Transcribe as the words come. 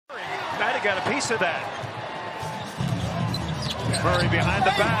got a piece of that. Murray behind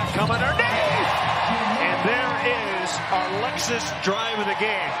the back, coming underneath. And there is our Lexus drive of the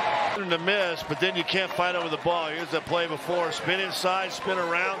game. To miss, but then you can't fight over the ball. Here's that play before. Spin inside, spin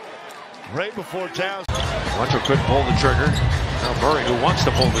around. Right before Towns. Hunter couldn't pull the trigger. Now Murray, who wants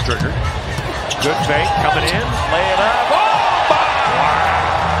to pull the trigger. Good fake, coming in, lay it up. Oh,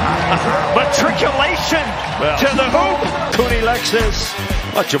 wow. Matriculation to the hoop. Cooney Lexus.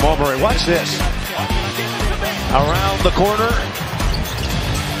 Look, Jamal Murray, watch this. Around the corner.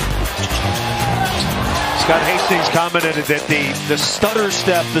 Scott Hastings commented that the stutter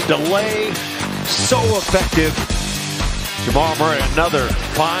step, the delay, so effective. Jamal Murray, another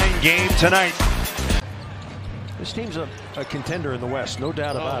fine game tonight. This team's a contender in the West, no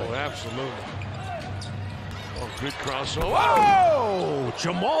doubt about it. Oh, absolutely. Oh, good crossover. Whoa!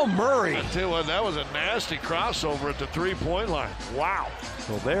 Jamal Murray. I tell you what, that was a nasty crossover at the three-point line. Wow.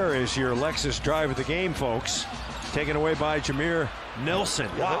 Well, there is your Lexus drive of the game, folks. Taken away by Jameer Nelson.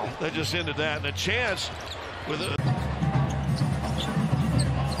 Wow. They just ended that. And a chance with a...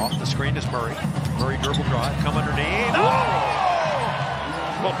 Off the screen is Murray. Murray dribble drive, come underneath. Oh!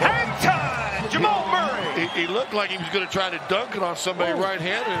 Hang time! Jamal Murray! He looked like he was going to try to dunk it on somebody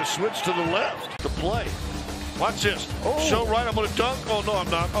right-handed and switch to the left to play. Watch this. Oh. Show right, I'm going to dunk. Oh, no, I'm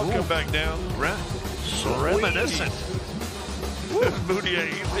not. I'll come back down. Reminiscent. Moutier,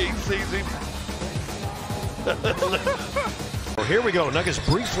 he sees him. Well, here we go. Nuggets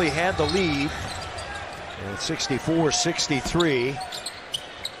briefly had the lead at 64-63.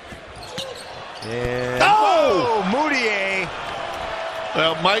 And Moutier.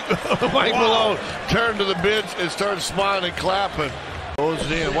 Well, Mike Malone turned to the bench and started smiling and clapping. Goes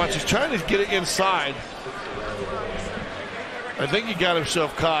it in. Watch, he's trying to get it inside. I think he got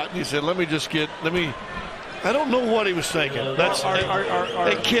himself caught. And he said, let me. I don't know what he was thinking. That's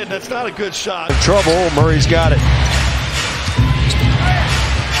hey kid, that's not a good shot. In trouble. Murray's got it.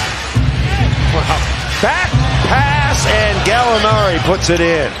 Wow. Back pass, and Gallinari puts it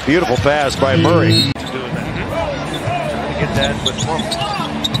in. Beautiful pass by Murray. Doing that. Trying to get that with Moutier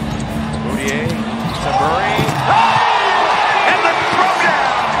to Murray. And the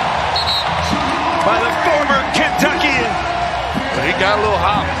throwdown by the former Kentuckian. But he got a little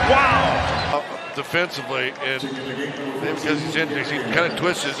hot. Wow. Defensively, and because he's injured, he kind of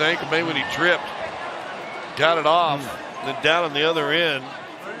twisted his ankle. Maybe when he tripped, got it off, then down on the other end.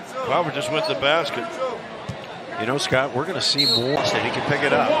 Robert just went to the basket. You know, Scott, we're going to see more. And he can pick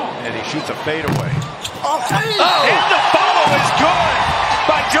it up, and he shoots a fadeaway. Oh! And the follow is good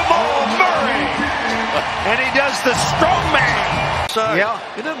by Jamal Murray. And he does the strongman. Yeah.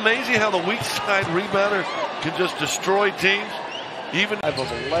 Isn't it amazing how the weak side rebounder can just destroy teams? Even of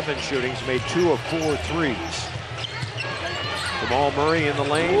 11 shootings, made 2 of 4 threes. Jamal Murray in the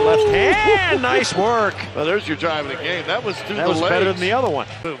lane, left hand, nice work. Well, there's your drive of the game. That was through the legs. That was better than the other one.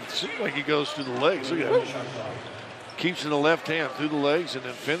 It seems like he goes through the legs. Look at that. Keeps in the left hand through the legs and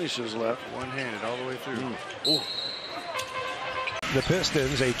then finishes left. One-handed all the way through. The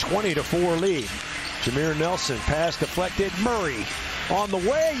Pistons a 20-4 lead. Jameer Nelson pass deflected. Murray on the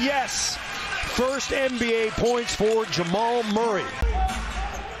way. Yes. First NBA points for Jamal Murray.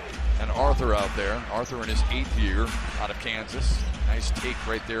 And Arthur out there. Arthur in his 8th year out of Kansas. Nice take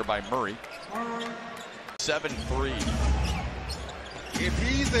right there by Murray. 7-3. If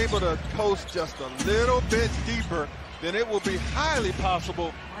he's able to post just a little bit deeper, then it will be highly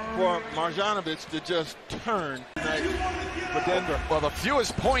possible for Marjanovic to just turn tonight for Denver. Well, the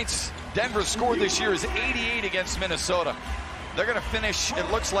fewest points Denver scored this year is 88 against Minnesota. They're going to finish, it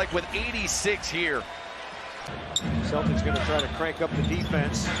looks like, with 86 here. Celtics going to try to crank up the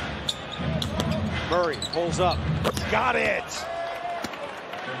defense. Murray pulls up. Got it!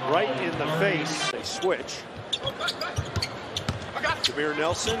 Right in the face. They switch. Jameer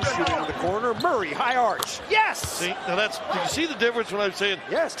Nelson shooting in the corner. Murray, high arch. Yes! See, now that's, do you see the difference when I'm saying,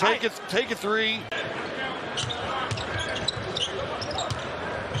 yes, take a three?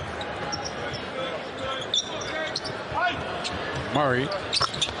 Murray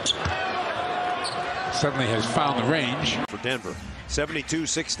suddenly has found the range. For Denver,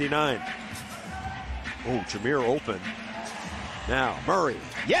 72-69. Oh, Jameer open. Now, Murray.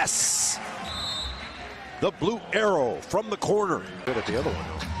 Yes! The blue arrow from the corner. Good at the other one.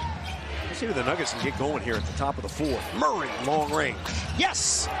 Let's see if the Nuggets can get going here at the top of the 4th. Murray, long range.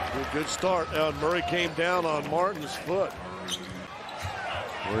 Yes! Good start. Murray came down on Martin's foot.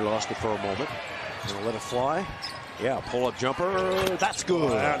 Murray lost it for a moment. Gonna let it fly. Yeah, pull-up jumper. That's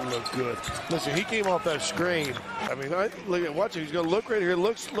good. That looked good. Listen, he came off that screen. I mean, look at watch it. He's going to look right here.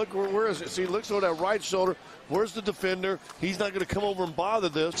 Look, where is it? See, looks over that right shoulder. Where's the defender? He's not going to come over and bother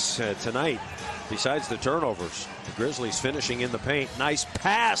this. Tonight, besides the turnovers, the Grizzlies finishing in the paint. Nice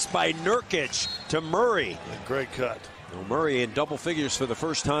pass by Nurkic to Murray. Great cut. Well, Murray in double figures for the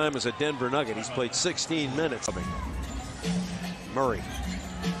first time as a Denver Nugget. He's played 16 minutes. Murray.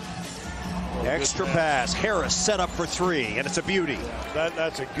 Extra pass. Harris set up for three, and it's a beauty.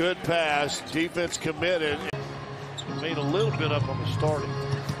 That's a good pass. Defense committed. Made a little bit up on the starting.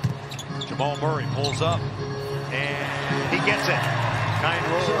 Jamal Murray pulls up, and he gets it. Kind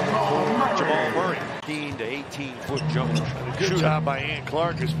roll for Jamal Murray. 15 to 18-foot jumper. A good job by Ian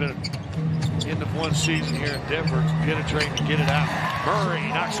Clark, who's been end of one season here in Denver, penetrating to get it out. Murray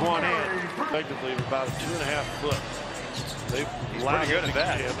knocks one in. Effectively, about a 2.5 foot. He's pretty good at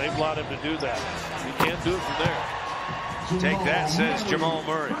that. Yeah, they've allowed him to do that. He can't do it from there. Take that, says Jamal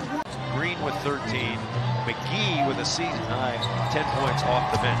Murray. Green with 13. McGee with a season-high 10 points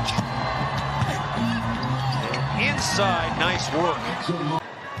off the bench. And inside, nice work.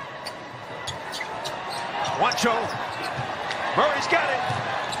 Juancho. Murray's got it.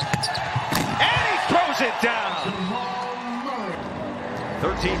 And he throws it down.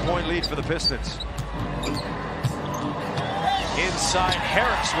 13-point lead for the Pistons. Inside,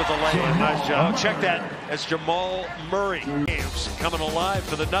 Harris with the layup. Nice job. Oh, check that. That's Jamal Murray. Coming alive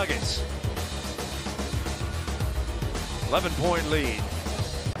for the Nuggets. 11-point lead.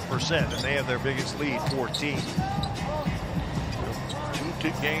 And they have their biggest lead, 14.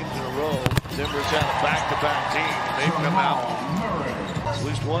 2 games in a row. Denver's had a back-to-back team. They've come out. At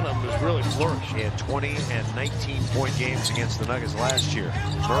least one of them has really flourished. He had 20 and 19-point games against the Nuggets last year.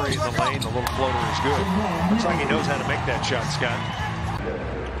 Murray in the lane, the little floater is good. Looks like he knows how to make that shot, Scott.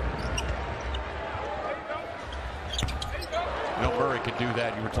 You know, Murray can do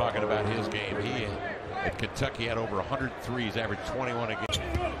that. You were talking about his game. He at Kentucky had over 100 threes, averaged 21 a game.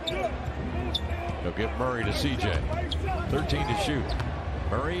 They'll give Murray to CJ. 13 to shoot.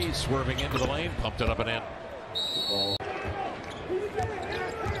 Murray swerving into the lane, pumped it up and in.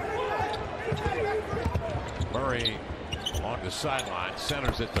 Murray along the sideline,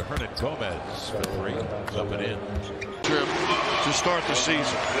 centers it to Hernan Gomez for three. It's up and in. Trip to start the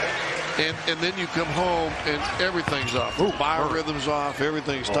season. And then you come home and everything's off. Biorhythm's off.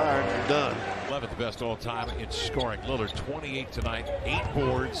 Everything's tired. You're done. 11th best all time in scoring. Lillard 28 tonight, 8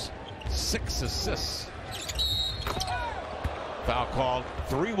 boards, 6 assists. Foul called.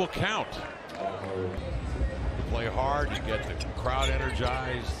 3 will count. You play hard. You get the crowd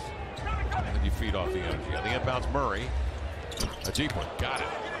energized. And then you feed off the energy. On the inbounds, Murray. A deep one. Got it.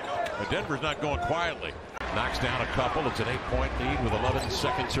 But Denver's not going quietly. Knocks down a couple. It's an 8-point lead with 11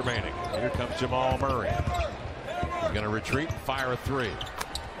 seconds remaining. Here comes Jamal Murray. He's going to retreat, fire a 3.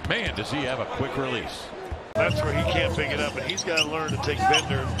 Man, does he have a quick release. That's where he can't pick it up, and he's got to learn to take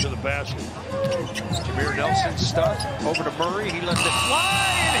Bender to the basket. Jameer Nelson stuck over to Murray. He lets it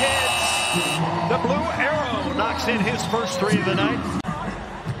fly and hits. The blue arrow knocks in his first 3 of the night.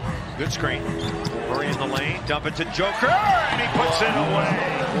 Good screen. Murray in the lane. Dump it to Joker, and he puts it away.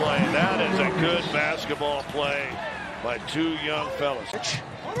 That is a good basketball play by 2 young fellas.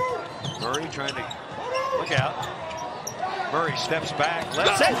 Murray trying to look out. Murray steps back.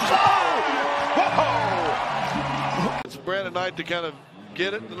 Let's it. Whoa! It's Brandon Knight to kind of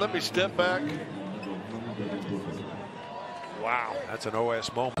get it. Let me step back. Wow. That's an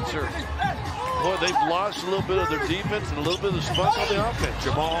OS moment. Sure. Boy, they've lost a little bit of their defense and a little bit of the spunk on the offense.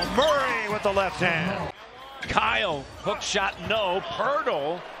 Jamal Murray with the left hand. Kyle, hook shot, no.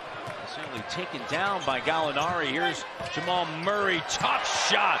 Pirtle certainly taken down by Gallinari. Here's Jamal Murray, tough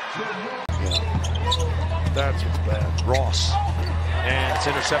shot. That's what's bad. Ross, and it's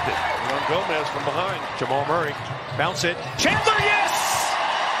intercepted. Hernan Gomez from behind. Jamal Murray, bounce it. Chandler, yes!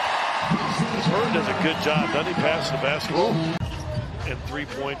 Hernan does a good job, doesn't he? Pass the basketball and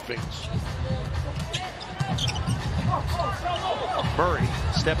 3-point feints. Murray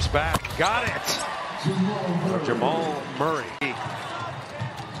steps back, got it. Jamal Murray. A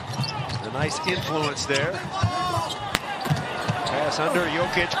nice influence there. Pass under,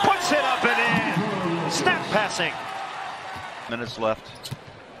 Jokic puts it up and in. Snap passing. Minutes left.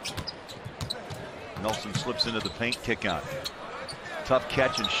 Nelson slips into the paint, kick out. Tough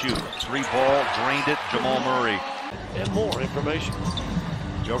catch and shoot. 3 ball, drained it, Jamal Murray. And more information.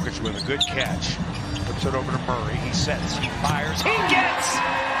 Jokic with a good catch. Puts it over to Murray. He sets, he fires, he gets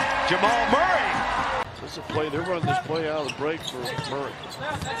Jamal Murray. This is a play. They're running this play out of the break for Murray.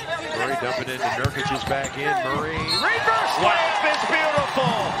 Murray dumping into Nurkic's back in. Murray. Reverse layup is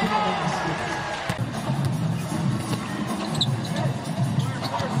beautiful.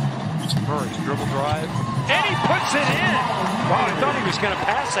 dribble drive. And he puts it in. Wow, I thought he was going to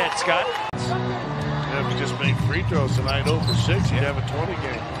pass that, Scott. Yeah, if he just made free throws tonight 0 for 6, he'd have a 20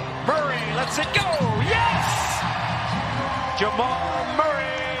 game. Murray lets it go. Yes! Jamal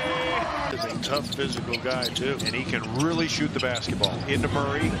Murray. He's a tough physical guy, too. And he can really shoot the basketball. Into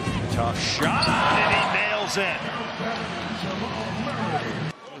Murray. Tough shot. And he nails it.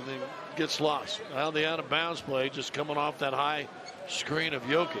 And then gets lost. Now the out-of-bounds play just coming off that high screen of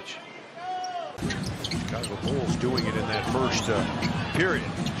Jokic. Chicago Bulls doing it in that first period.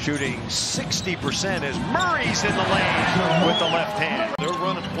 Shooting 60% as Murray's in the lane with the left hand. They're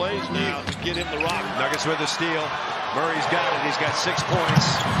running plays now to get him the rock. Nuggets with a steal. Murray's got it. He's got 6 points.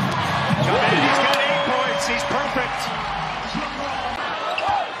 Come in. He's got 8 points. He's perfect.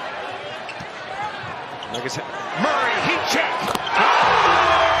 Nuggets. Murray, he checked.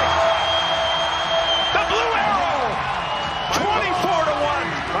 The blue arrow. 24-1.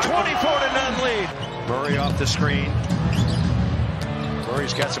 24-0 lead. Murray off the screen.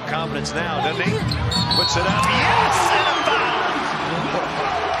 Murray's got some confidence now, doesn't he? Puts it up. Yes! And a foul!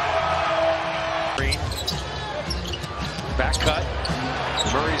 Back cut.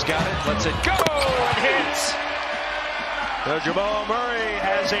 Murray's got it. Lets it go and hits. So Jamal Murray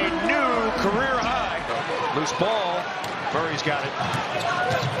has a new career high. Loose ball. Murray's got it.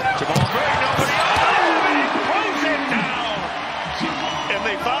 Jamal Murray, nobody. Oh, he throws it down. And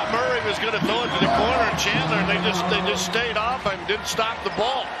they thought Murray was going to throw it to the corner of Chandler, and they just stayed off and didn't stop the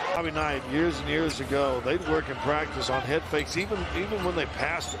ball. Bobby Knight, years and years ago, they'd work in practice on head fakes, even when they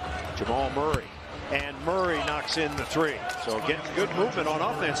passed it. Jamal Murray. And Murray knocks in the 3. So getting good movement on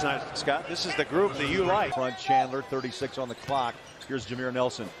offense tonight, Scott. This is the group that you like. Front Chandler, 36 on the clock. Here's Jameer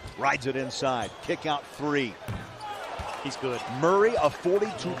Nelson. Rides it inside. Kick out 3. He's good. Murray, a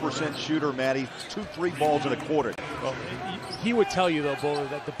 42% shooter, Matty. 2 3 balls in a quarter. Well, he would tell you, though, Bowler,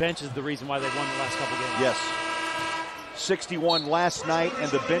 that the bench is the reason why they won the last couple games. Yes. 61 last night,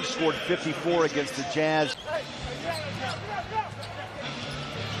 and the bench scored 54 against the Jazz.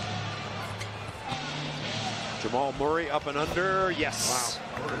 Jamal Murray up and under. Yes.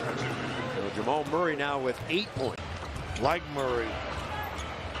 Wow. So Jamal Murray now with 8 points. Like Murray.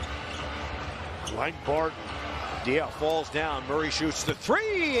 Like Barton. Diaw falls down. Murray shoots the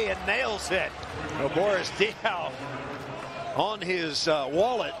 3 and nails it. So Boris Diaw on his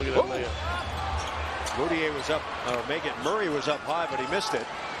wallet. Moutier was up, or Murray was up high, but he missed it.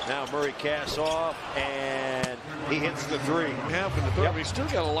 Now Murray casts off, and he hits the 3. Half in the third. Yep. He's still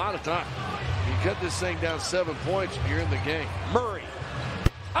got a lot of time. You cut this thing down 7 points, and you're in the game. Murray.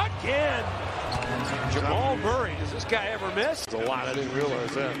 Again. Jamal Murray. Does this guy ever miss? It's a lot. I didn't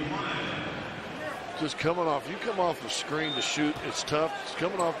realize that. Just coming off. You come off the screen to shoot. It's tough. It's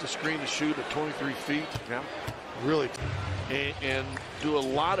coming off the screen to shoot at 23 feet. Yeah. Really. And do a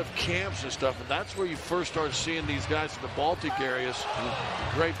lot of camps and stuff. And that's where you first start seeing these guys in the Baltic areas.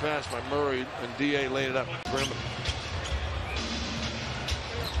 Great pass by Murray, and D.A. laid it up. Perimeter.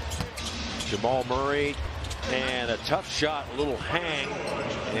 Jamal Murray, and a tough shot, a little hang,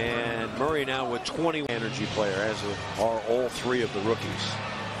 and Murray now with 20 energy player, as are all 3 of the rookies.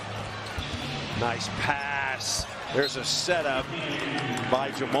 Nice pass. There's a setup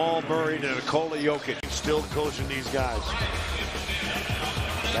by Jamal Murray to Nikola Jokic. He's still coaching these guys.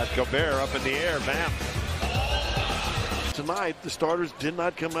 Got Gobert up in the air, bam. Tonight, the starters did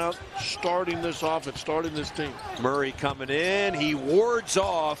not come out starting this offense, starting this team. Murray coming in. He wards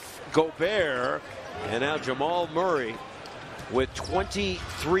off Gobert. And now Jamal Murray with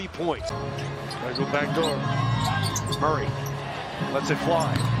 23 points. Gotta go back door. Murray lets it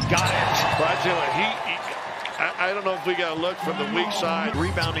fly. Got it. But I tell you, I don't know if we got to look from the weak side.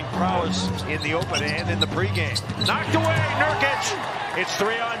 Rebounding prowess in the open and in the pregame. Knocked away, Nurkic. It's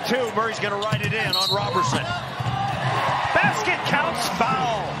 3-on-2. Murray's going to ride it in on Robertson. Basket counts,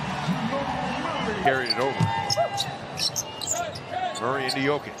 foul. Carried it over. Murray into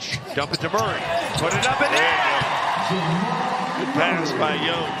Jokic. Dump it to Murray. Put it up and in. Good pass by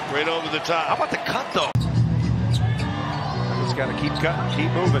Young. Right over the top. How about the cut, though? Just got to keep cutting,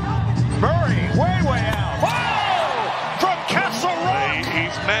 keep moving. Murray, way out. Whoa! From Castle Rock.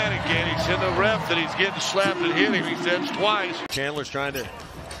 He's mad again. He's in the ref that he's getting slapped and hit him. He says twice. Chandler's trying to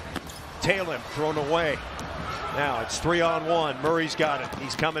tail him, thrown away. Now it's 3-on-1. Murray's got it.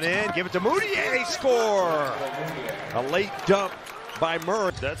 He's coming in. Give it to Moutier. Score. A late dump by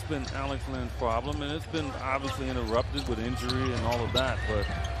Murray. That's been Alex Lynn's problem, and it's been obviously interrupted with injury and all of that. But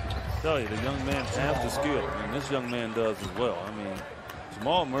I tell you, the young man has the skill, and this young man does as well. I mean,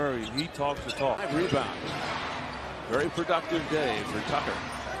 Jamal Murray, he talks the talk. Rebound. Very productive day for Tucker.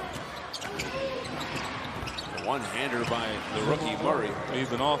 one-hander by the rookie Murray. He's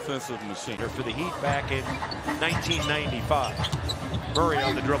an offensive machine. For the Heat back in 1995. Murray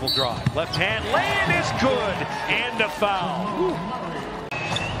on the dribble drive. Left hand lay-in is good, and a foul.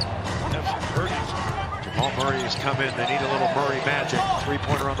 Jamal Murray has come in. They need a little Murray magic.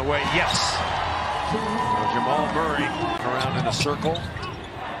 Three-pointer on the way. Yes. Jamal Murray around in a circle.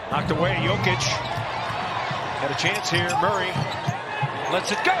 Knocked away. Jokic had a chance here. Murray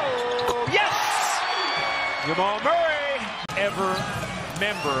lets it go. Yes. Jamal Murray, Ever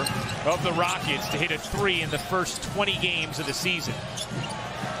member of the Rockets to hit a 3 in the first 20 games of the season.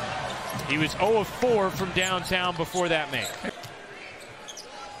 He was 0 of 4 from downtown before that man.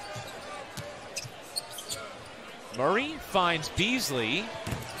 Murray finds Beasley,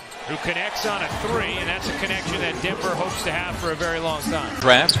 who connects on a 3, and that's a connection that Denver hopes to have for a very long time.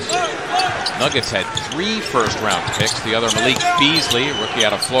 Draft. Nuggets had 3 first-round picks. The other Malik Beasley, a rookie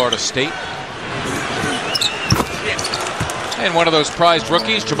out of Florida State. And one of those prized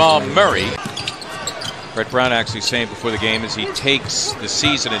rookies, Jamal Murray. Brett Brown actually saying before the game as he takes the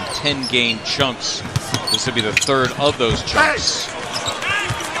season in 10-game chunks. This will be the 3rd of those chunks.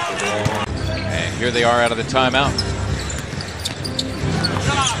 And here they are out of the timeout.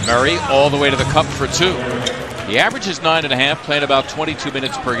 Murray all the way to the cup for 2. He averages 9.5, playing about 22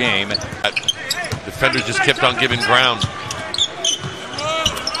 minutes per game. Defender just kept on giving ground.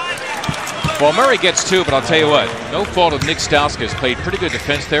 Well, Murray gets 2, but I'll tell you what, no fault of Nick Stauskas. Played pretty good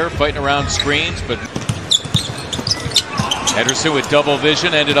defense there, fighting around screens, but Henderson with double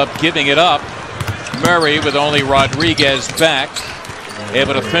vision ended up giving it up. Murray with only Rodriguez back,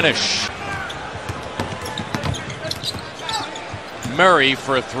 able to finish. Murray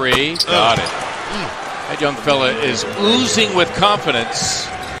for a 3, got it. That young fella is oozing with confidence.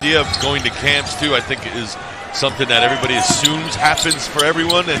 The idea of going to camps too, I think, is something that everybody assumes happens for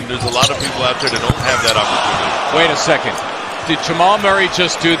everyone, and there's a lot of people out there that don't have that opportunity. Wait a second. Did Jamal Murray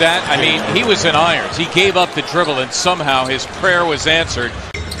just do that? I mean, he was in irons. He gave up the dribble, and somehow his prayer was answered.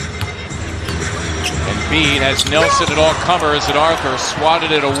 Embiid has Nelson at all comers, and Arthur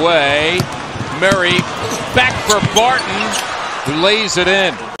swatted it away. Murray back for Barton, who lays it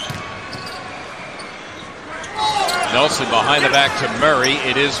in. Nelson behind the back to Murray.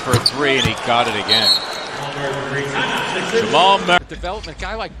 It is for 3, and he got it again. Jamal Murray. Development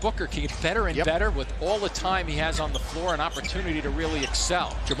guy like Booker can get better and better with all the time he has on the floor, an opportunity to really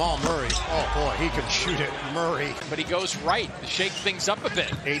excel. Jamal Murray, oh boy, he can shoot it. Murray. But he goes right to shake things up a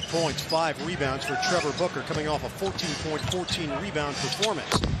bit. 8 points, 5 rebounds for Trevor Booker, coming off a 14-point, 14-rebound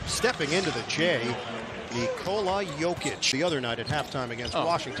performance. Stepping into the J, Nikola Jokic, the other night at halftime against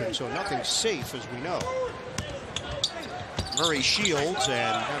Washington, so nothing safe as we know. Murray shields,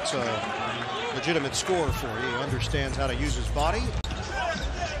 and that's a legitimate score for you. He understands how to use his body.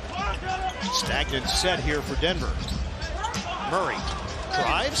 Stagnant set here for Denver. Murray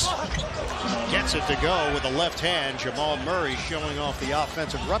drives, gets it to go with the left hand. Jamal Murray showing off the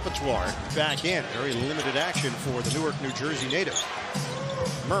offensive repertoire. Back in, very limited action for the Newark, New Jersey native.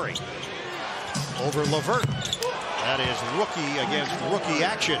 Murray over LeVert. That is rookie against rookie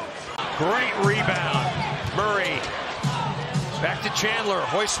action. great rebound. Murray back to Chandler,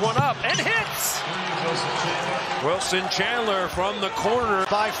 hoists one up and hits. Wilson Chandler from the corner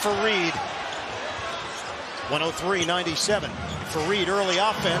by Fareed. 103-97. Fareed early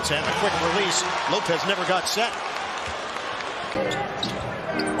offense and a quick release. Lopez never got set.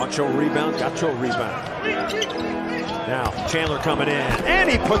 Macho rebound, Gacho rebound. Now Chandler coming in, and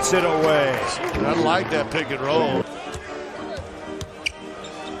he puts it away. I like that pick and roll.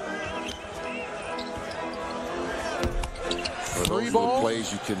 Those are the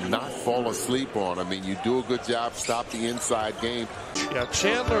plays you cannot fall asleep on. I mean, you do a good job, stop the inside game. Yeah,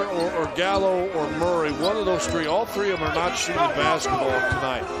 Chandler or Gallo or Murray, one of those three, all three of them are not shooting basketball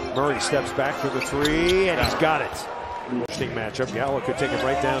tonight. Murray steps back for the three, and he's got it. Interesting matchup. Gallo could take it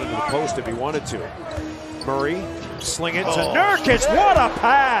right down into the post if he wanted to. Murray sling it to Nurkic. What a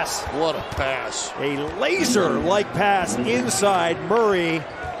pass! What a pass. A laser-like pass inside Murray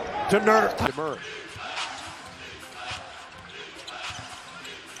to Nurkic.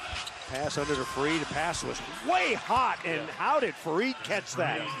 Pass under to Fareed. The pass was way hot, and how did Fareed catch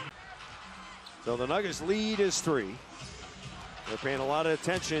that? So the Nuggets lead is 3. They're paying a lot of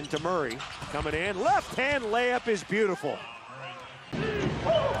attention to Murray. Coming in, left-hand layup is beautiful.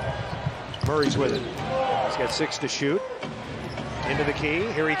 Murray's with it. He's got 6 to shoot. Into the key.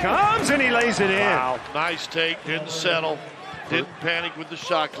 Here he comes, and he lays it in. Wow, nice take. Didn't settle. Didn't panic with the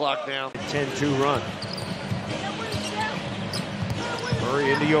shot clock down. 10-2 run.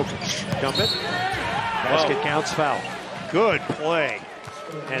 Murray into Jokic. Dump it. Basket counts, foul. Good play.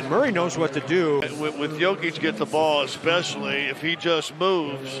 And Murray knows what to do. With Jokic get the ball, especially if he just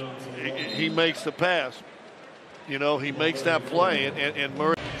moves, he makes the pass. You know, he makes that play, and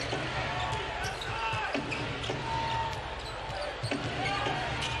Murray.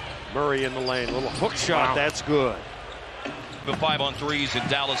 Murray in the lane, little hook shot, that's good. The 5-on-3s, and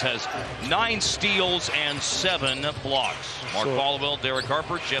Dallas has 9 steals and 7 blocks. Mark Ballwell, Derek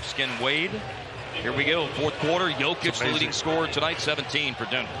Harper, Jeff Skin Wade. Here we go, fourth quarter. Jokic, the leading scorer tonight, 17 for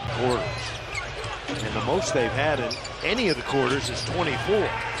Denver. Quarters. And the most they've had in any of the quarters is 24.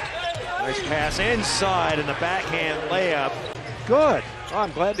 Nice pass inside and the backhand layup. Good. Oh,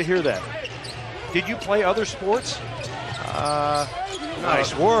 I'm glad to hear that. Did you play other sports?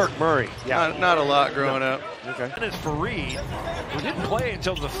 Nice work, Murray. Yeah, not a lot growing up. Okay. And it's Fareed, who didn't play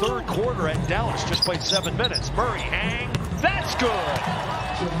until the third quarter at Dallas, just played 7 minutes. Murray hang, that's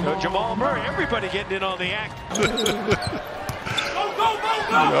good. Jamal Murray, everybody getting in on the act.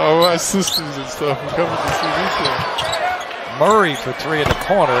 All my sisters and stuff coming to see this one. Murray for 3 in the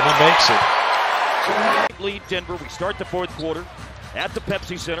corner, and he makes it. Lead Denver. We start the fourth quarter at the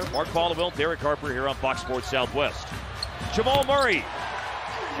Pepsi Center. Mark Ballwell, Derek Harper here on Fox Sports Southwest. Jamal Murray,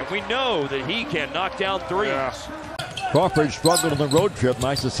 and we know that he can knock down threes. Yeah. Crawford struggled on the road trip.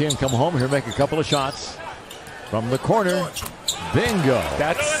 Nice to see him come home here, make a couple of shots. From the corner, bingo.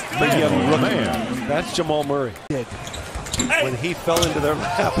 That's the man. That's Jamal Murray. When he fell into their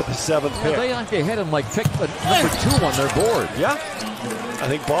lap at the 7th pick. They had him like pick number 2 on their board. Yeah. I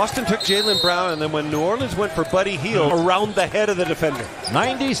think Boston took Jaylen Brown, and then when New Orleans went for Buddy Hield, around the head of the defender.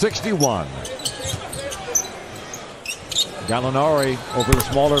 90-61. Gallinari over the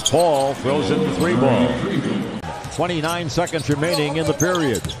smaller Paul, throws in the 3 ball. 29 seconds remaining in the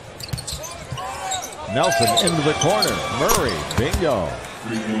period. Nelson into the corner. Murray, bingo.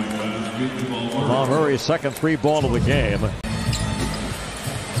 Jamal Murray's second 3 ball of the game.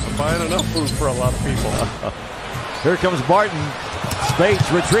 I'm buying enough food for a lot of people. Here comes Barton. Spates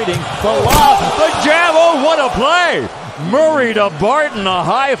retreating. The lob, the jab. Oh, what a play! Murray to Barton, a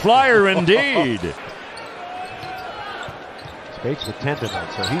high flyer indeed. Spates with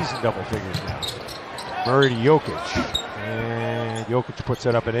tendonitis, so he's in double figures now. Murray to Jokic. And Jokic puts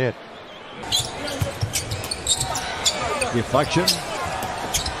it up and in. Deflection.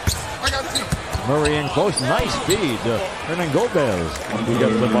 Murray in close, nice feed. Hernan Gomez. He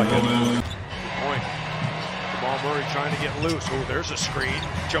gets the bucket. Point. Jamal Murray trying to get loose. Oh, there's a screen.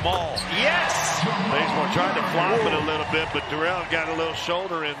 Jamal, yes! Baseball trying to flop it a little bit, but Durrell got a little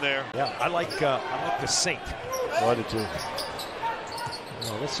shoulder in there. Yeah, I like the Saint. Oh, I did too.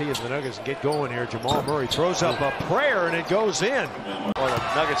 Well, let's see if the Nuggets get going here. Jamal Murray throws up a prayer and it goes in. Or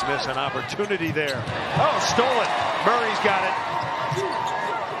the Nuggets miss an opportunity there. Oh, stolen. Murray's got it.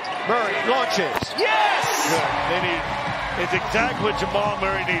 Murray launches. Yes! Good. They need, it's exactly what Jamal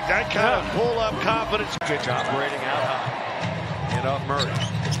Murray needs. That kind of pull-up confidence. Pitch operating out high. Hand off Murray.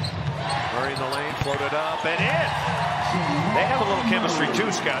 Murray in the lane, floated up and in. They have a little chemistry too,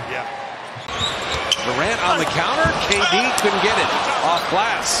 Scott. Yeah. Durant on the counter. KD couldn't get it off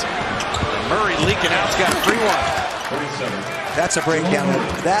glass. Murray leaking out. He's got a free one. That's a breakdown.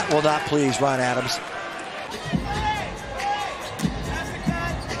 That will not please Ron Adams.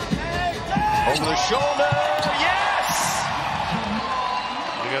 Over the shoulder. Yes!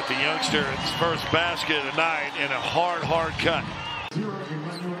 We got the youngster in his first basket of the night and a hard cut.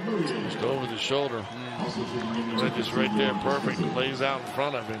 Just over the shoulder. That just right there, perfect. Lays out in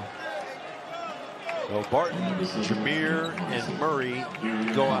front of him. So Barton, Jameer, and Murray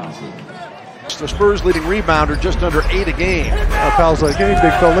go out. The Spurs leading rebounder, just under 8 a game. Pal's like, hey,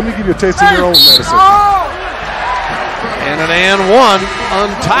 big fella, let me give you a taste of your own medicine. And an and one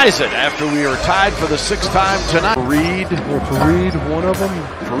unties it after we are tied for the 6th time tonight. Fareed, one of them.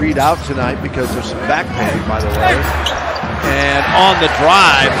 Fareed out tonight because of some back pain, by the way. And on the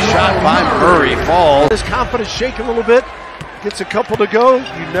drive, shot by Murray falls. His confidence shaking a little bit. Gets a couple to go.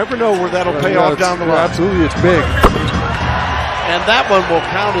 You never know where that'll pay off down the line. Absolutely, it's big. And that one will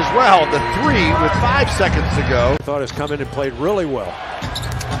count as well. The 3 with 5 seconds to go. Thought has come in and played really well.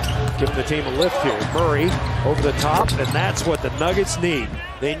 Giving the team a lift here. Murray over the top, and that's what the Nuggets need.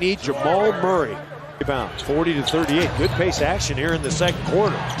 They need Jamal Murray. Rebound, 40-38. Good pace action here in the second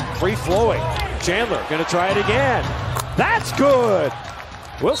quarter. Free flowing. Chandler going to try it again. That's good.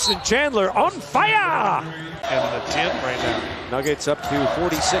 Wilson Chandler on fire. Having a 10 right now. Nuggets up to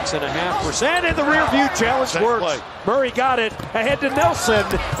 46.5%, and the rear view challenge works. Murray got it ahead to Nelson,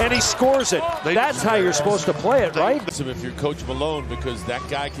 and he scores it. That's how you're supposed to play it, right? If you're Coach Malone, because that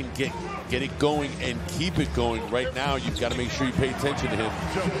guy can get it going and keep it going. Right now, you've got to make sure you pay attention to him.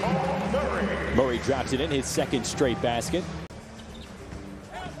 Murray drops it in, his second straight basket.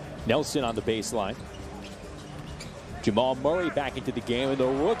 Nelson on the baseline. Jamal Murray back into the game, and the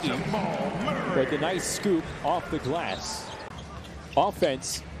rookie with a nice scoop off the glass.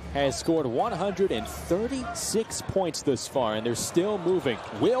 Offense has scored 136 points thus far, and they're still moving.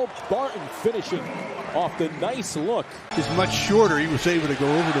 Will Barton finishing off the nice look. Is much shorter. He was able to go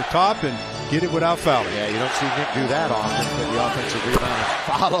over the top and get it without fouling. Yeah, you don't see Nick do that often, but the offensive rebound.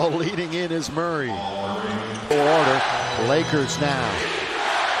 Follow leading in is Murray. Order, Lakers now.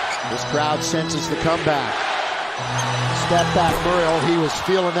 This crowd senses the comeback. Step back Murray, oh, he was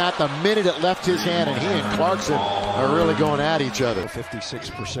feeling that the minute it left his hand, and he and Clarkson are really going at each other.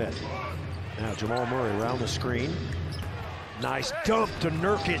 56%. Now Jamal Murray around the screen. Nice dump to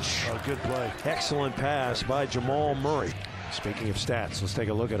Nurkic. Oh, good play. Excellent pass by Jamal Murray. Speaking of stats, let's take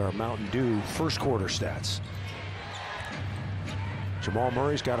a look at our Mountain Dew first quarter stats. Jamal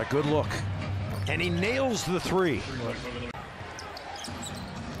Murray's got a good look, and he nails the three.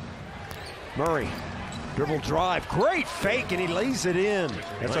 Murray. Dribble drive, great fake, and he lays it in.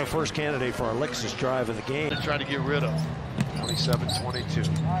 That's our first candidate for our Lexus drive of the game. Trying to get rid of 27-22.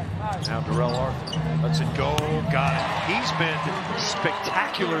 Now Darrell Arthur lets it go, got it. He's been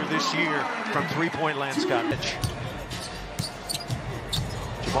spectacular this year from three-point land, Scott.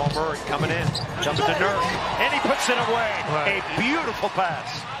 Jamal Murray coming in, jumping to Nurk, and he puts it away. A beautiful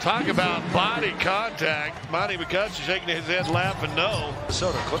pass. Talk about body contact. Monty McCutcheon shaking his head, laughing no.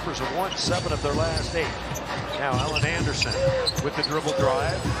 Minnesota Clippers have won 7 of their last 8. Now Allen Anderson with the dribble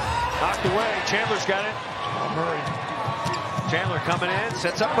drive. Knocked away. Chandler's got it. Murray. Chandler coming in,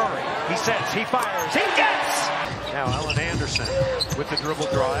 sets up Murray. He sets, he fires, he gets! Now Allen Anderson with the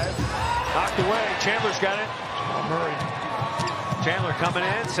dribble drive. Knocked away. Chandler's got it. Murray. Chandler coming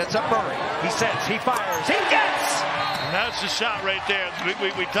in, sets up Murray. He sets, he fires, he gets! And that's the shot right there.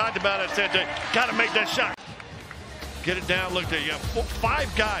 We talked about it, said got to make that shot. Get it down, look there. You have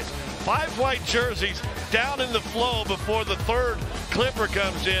 5 guys, 5 white jerseys down in the flow before the third Clipper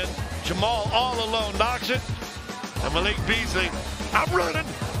comes in. Jamal all alone knocks it. And Malik Beasley, I'm running.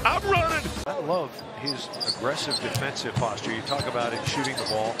 I love his aggressive defensive posture. You talk about him shooting the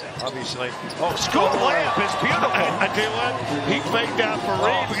ball, obviously. Oh, scoop layup is beautiful. I tell you what, he faked out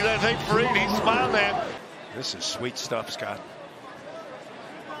Fareed because I think Fareed, he's smiling at him. This is sweet stuff, Scott.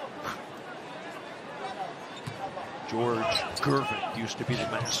 George Gervin used to be the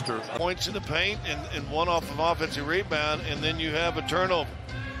master. Points in the paint and one off of offensive rebound, and then you have a turnover.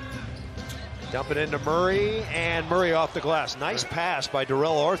 Dump it into Murray, and Murray off the glass. Nice pass by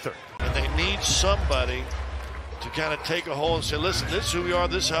Darrell Arthur. And they need somebody to kind of take a hold and say, listen, this is who we are,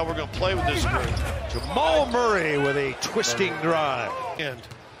 this is how we're going to play with this group. Jamal Murray with a twisting drive. And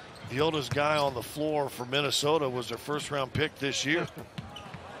the oldest guy on the floor for Minnesota was their first-round pick this year.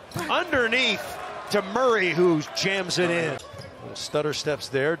 Underneath to Murray, who jams it in. Little stutter steps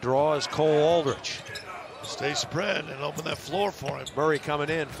there, draws Cole Aldrich. Stay spread and open that floor for him. Murray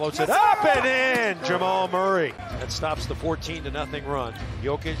coming in, floats it up and in. Jamal Murray. That stops the 14-0 run.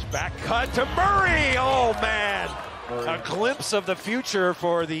 Jokic back cut to Murray. Oh, man. Murray. A glimpse of the future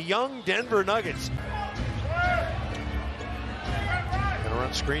for the young Denver Nuggets. Gonna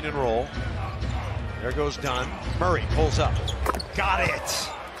run screen and roll. There goes Dunn. Murray pulls up. Got it.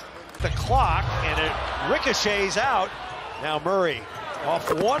 The clock, and it ricochets out. Now Murray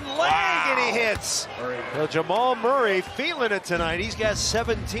off one leg, and he hits. Well, Jamal Murray feeling it tonight. He's got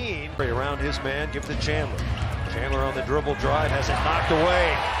 17. Around his man, give it to Chandler. Chandler on the dribble drive, has it knocked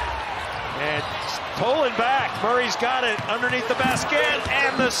away. And pulling back. Murray's got it underneath the basket,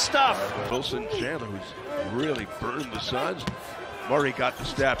 and the stuff. Wilson Chandler, who's really burned the Suns. Murray got the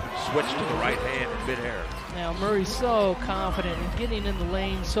step and switched to the right hand in midair. Now Murray's so confident in getting in the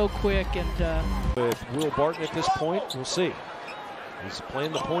lane so quick, and with Will Barton at this point, we'll see. He's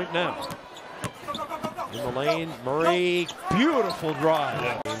playing the point now. In the lane, Murray, beautiful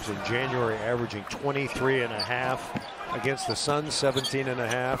drive. Games in January averaging 23.5 against the Suns,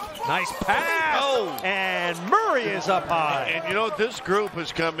 17.5. Nice pass, and Murray is up high. And you know, this group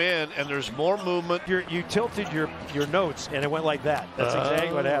has come in, and there's more movement. You tilted your notes, and it went like that. That's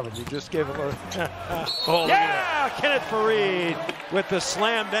exactly what happened. You just gave him a... yeah, Kenneth Fareed with the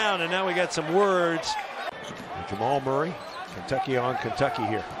slam down, and now we got some words. Jamal Murray, Kentucky on Kentucky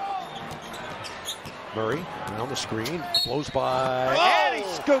here. Murray around the screen, blows by, and he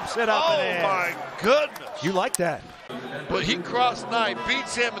scoops it up and in. Oh my goodness. You like that. But he crossed Knight,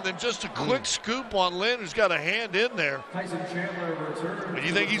 beats him, and then just a quick scoop on Lynn, who's got a hand in there. And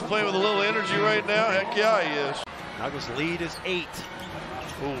you think he's playing with a little energy right now? Heck yeah, he is. Nuggets lead is 8.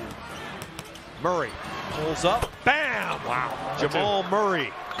 Ooh. Murray pulls up, bam! Wow. Jamal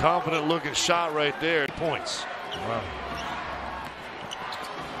Murray. Confident looking shot right there. Points. Wow.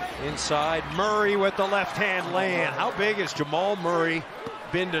 Inside, Murray with the left hand lay-in. How big has Jamal Murray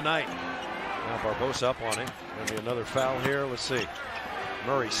been tonight? Now Barbosa up on him. Going to be another foul here. Let's see.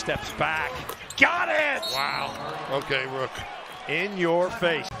 Murray steps back. Got it! Wow. Okay, Rook. In your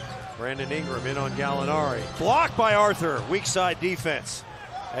face. Brandon Ingram in on Gallinari. Blocked by Arthur. Weak side defense.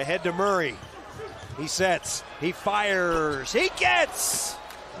 Ahead to Murray. He sets. He fires. He gets!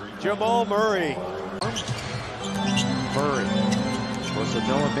 Jamal Murray. Murray. Was with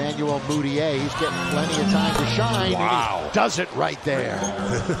no Emmanuel Mudiay. He's getting plenty of time to shine. Wow. And he does it right there.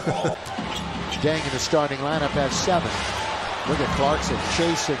 Dang in the starting lineup has 7. Look at Clarkson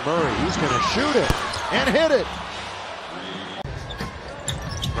chasing Murray. He's going to shoot it and hit it.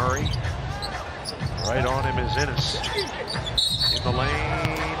 Murray. Right on him is Ennis. In the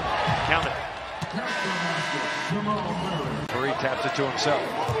lane. Count it. Murray taps it to himself.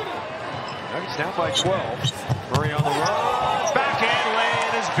 Nuggets down by 12. Murray on the run. Backhand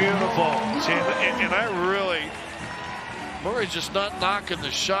lane is beautiful. See, and I really, Murray's just not knocking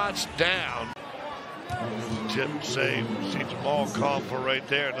the shots down. Tip save. See Jamal called for right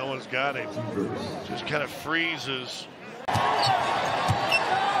there. No one's got him. Just kind of freezes.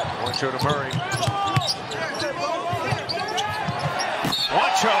 Juancho to Murray.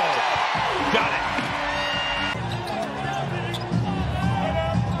 Juancho got it.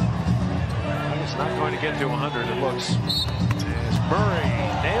 It's not going to get to 100, it looks. As Murray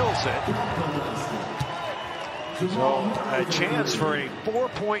nails it. So a chance for a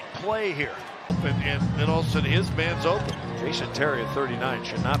 4-point play here. And all of a sudden his man's open. Jason Terry at 39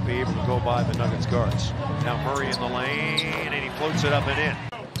 should not be able to go by the Nuggets guards. Now Murray in the lane, and he floats it up and in.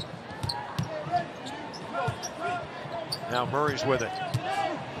 Now Murray's with it.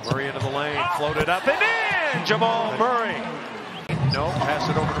 Murray into the lane, floated up and in! Jamal Murray. No, pass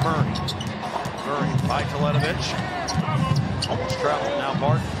it over to Murray. Murray by Teletovich. Almost traveled. Now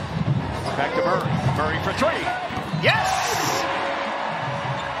Barton. Back to Murray. Murray for 3. Yes!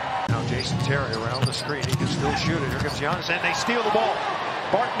 Now Jason Terry around the screen. He can still shoot it. Here comes Giannis, and they steal the ball.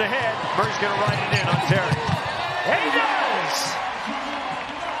 Barton ahead. Murray's going to ride it in on Terry. And he does!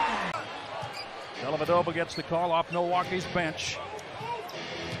 Dellavedova gets the call off Milwaukee's bench.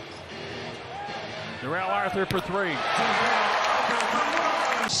 Darrell Arthur for 3.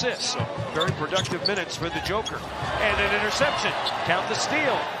 Assists, so very productive minutes for the Joker. And an interception. Count the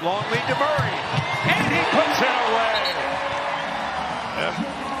steal. Long lead to Murray. And he puts it away. Yeah.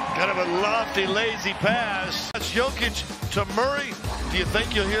 Kind of a lofty, lazy pass. That's Jokic to Murray. Do you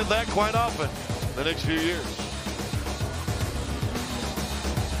think you'll hear that quite often in the next few years?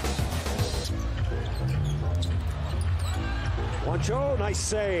 Juancho, nice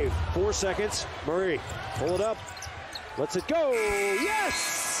save. 4 seconds. Murray, pull it up. Lets it go.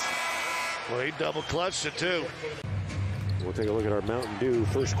 Yes! Well, he double clutched it too. We'll take a look at our Mountain Dew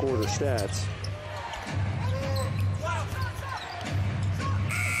first quarter stats.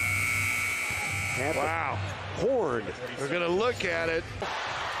 Wow. Horn. We're going to look at it.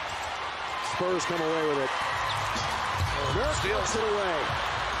 Spurs come away with it. Nurse steals it away.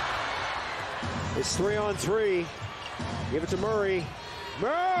 It's 3-on-3. Give it to Murray.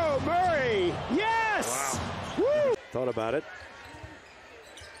 Murray! Yes! Wow. Woo! Thought about it.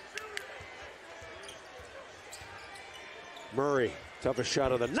 Murray, toughest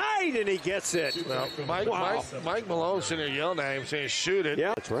shot of the night, and he gets it. Well, Mike Malone's sitting there yelling at him, saying, shoot it.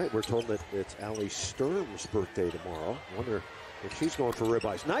 Yeah, that's right. We're told that it's Allie Sturm's birthday tomorrow. Wonder if she's going for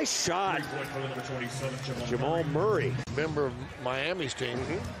ribeyes. Nice shot. Jamal Murray. Member of Miami's team.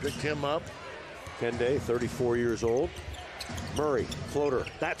 Picked him up. Kende, 34 years old. Murray, floater.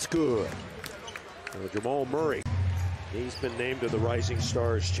 That's good. Jamal Murray. He's been named to the Rising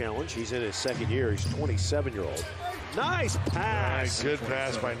Stars Challenge. He's in his 2nd year. He's a 27-year-old. Nice pass. Nice, good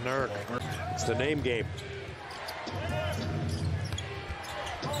pass by Nurk. It's the name game.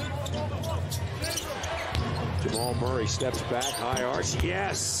 Jamal Murray steps back, high arch.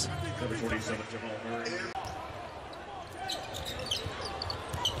 Yes. Number 27, Jamal Murray.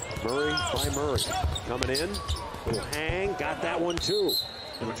 Murray by Murray. Coming in. Little hang. Got that one too.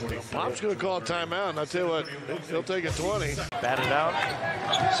 Pop's going to call a timeout, and I'll tell you what, he'll take a 20. Batted out.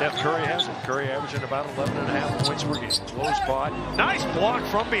 Seth Curry has it. Curry averaging about 11.5 points per game. Low spot. Nice block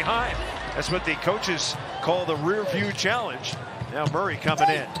from behind. That's what the coaches call the rear view challenge. Now Murray coming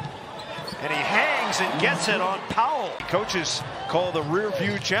in. And he hangs and gets it on Powell. The coaches call the rear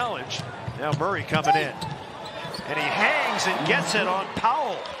view challenge. Now Murray coming in. And he hangs and gets it on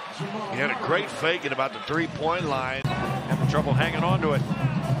Powell. He had a great fake at about the 3-point line. Having trouble hanging on to it.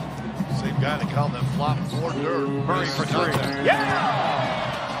 Same guy that called that flop for dirt. Murray for 3. Yeah!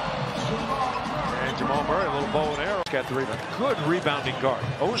 And Jamal Murray, a little bow and arrow. Got the rebound. Good rebounding guard.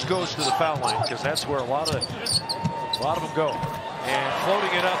 Always goes to the foul line because that's where a lot of them go. And floating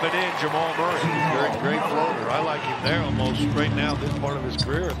it up and in, Jamal Murray. Great floater. I like him there almost right now, this part of his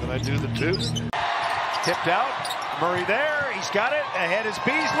career, than I do the two. Tipped out. Murray there. He's got it. Ahead is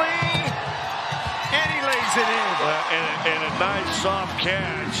Beasley. And he lays it in. And a nice soft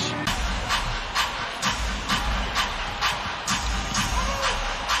catch.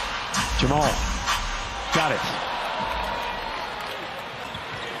 Jamal. Got it.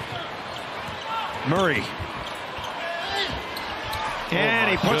 Murray. And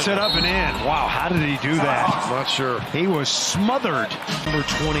he puts it up and in. Wow, how did he do that? Not sure. He was smothered. Number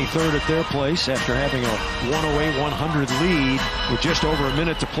 23rd at their place after having a 108-100 lead with just over a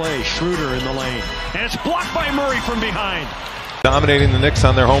minute to play. Schroeder in the lane. And it's blocked by Murray from behind. Dominating the Knicks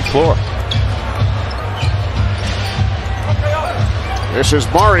on their home floor. This is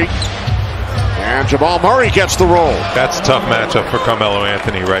Murray. And Jamal Murray gets the roll. That's a tough matchup for Carmelo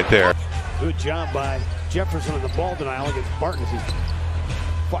Anthony right there. Good job by Jefferson on the ball denial against Barton as he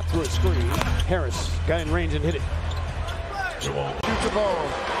fought through a screen. Harris got in range and hit it. Shoots the ball.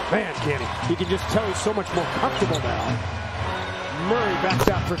 Man, Kenny. You can just tell he's so much more comfortable now. Murray backs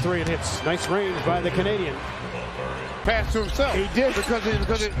out for three and hits. Nice range by the Canadian. Pass to himself. He did because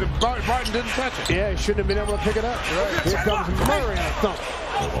Barton didn't touch it. Yeah, he shouldn't have been able to pick it up. Right. Here comes Murray on a thump.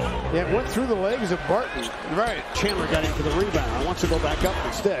 Yeah, it went through the legs of Barton. Right. Chandler got in for the rebound. Wants to go back up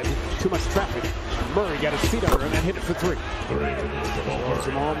instead. Too much traffic. Murray got his feet under him and hit it for three.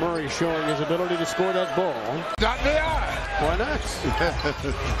 Jamal Murray showing his ability to score that ball. Not in the eye. Why not?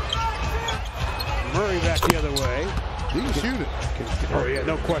 Murray back the other way. He can shoot it. Oh, yeah,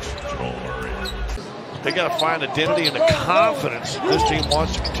 no question. They got to find identity and the confidence. This team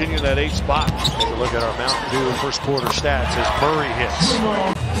wants to continue that 8 spot. Take a look at our Mountain Dew first quarter stats as Murray hits.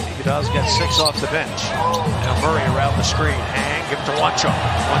 Iguodala's got 6 off the bench. Now Murray around the screen. Hang, give it to Juancho.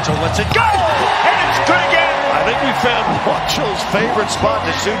 Juancho lets it go! And it's good again! I think we found Juancho's favorite spot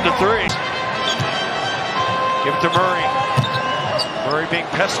to shoot the 3. Give it to Murray. Murray being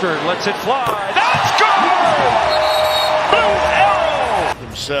pestered, lets it fly. That's good! Blue arrow!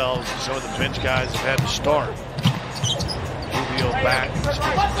 Themselves, some of the bench guys have had to start. Rubio back, spent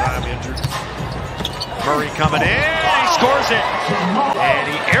some time injured. Murray coming in, he scores it. And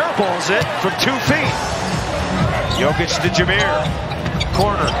he airballs it from 2 feet. Jokic to Jameer.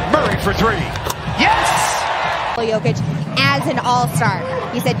 Corner, Murray for 3. Yes! Jokic as an all-star.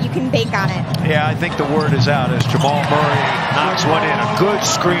 He said you can bank on it. Yeah, I think the word is out as Jamal Murray knocks one in. A good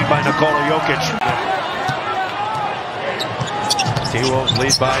screen by Nikola Jokic. T-Wolves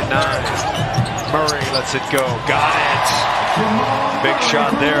lead by 9. Murray lets it go. Got it. Big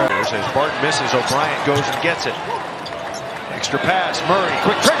shot there. As Barton misses, O'Brien goes and gets it. Extra pass. Murray,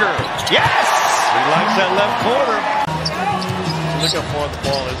 quick trigger. Yes! He likes that left corner. Look how far the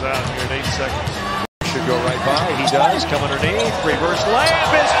ball is out here in 8 seconds. Should go right by. He does. Come underneath. Reverse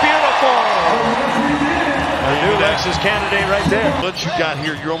layup is beautiful. A new Texas candidate right there. What you got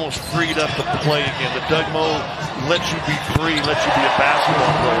here, you're almost freed up to play again. The Doug Moe lets you be free, lets you be a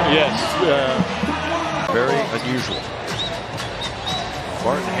basketball player. Yes. Very unusual.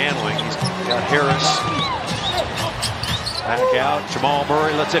 Barton handling. He's got Harris. Back out. Jamal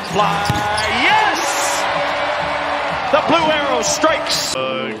Murray lets it fly. Yes! The blue arrow strikes.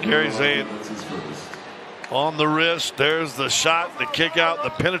 Gary Zane on the wrist. There's the shot, the kick out, the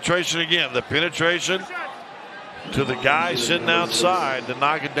penetration again. The penetration to the guy sitting outside to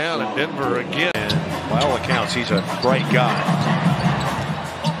knock it down in Denver again. And by all accounts, he's a bright guy.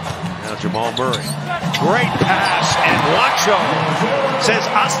 Now Jamal Murray. Great pass, and Juancho says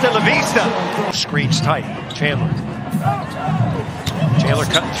hasta la vista. Screens tight. Chandler. Chandler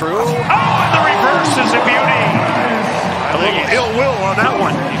cutting through. Oh, and the reverse is a beauty. A little ill will on that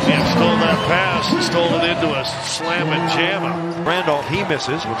one. He stole that pass and stole it into a slam and jammer. Randolph, he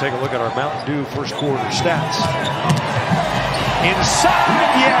misses. We'll take a look at our Mountain Dew first quarter stats.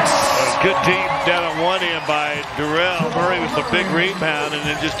 Inside, yes! Good deep down on one end by Durrell. Murray with the big rebound and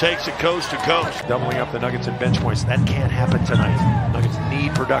then just takes it coast to coast. Doubling up the Nuggets in bench points. That can't happen tonight. Nuggets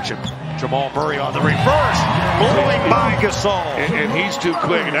need production. Jamal Murray on the reverse. Blowing by Gasol. And he's too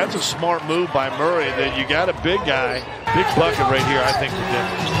quick. And that's a smart move by Murray that you got a big guy. Big bucket right here, I think, for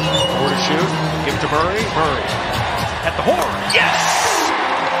Denver. Or to shoot. Give it to Murray. Murray. At the horn. Yes!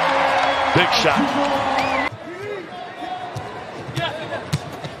 Big shot.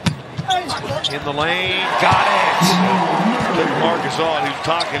 In the lane, got it. Took Marcus on. He's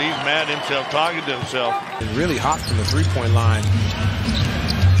talking. He's mad at himself, talking to himself. Really hot from the 3-point line.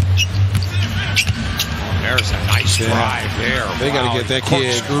 There's a nice drive there. They got to get that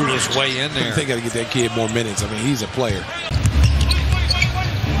kid. Screwed his way in there. They got to get that kid more minutes. I mean, he's a player.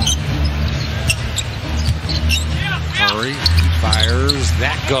 Murray fires.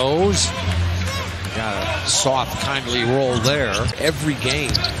 That goes. Got a soft, kindly roll there. Every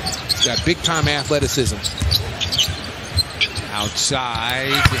game, he's got big-time athleticism.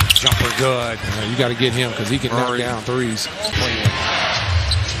 Outside. Jumper good. You got to get him because he can knock down threes.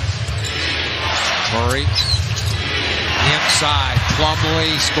 Murray. Inside.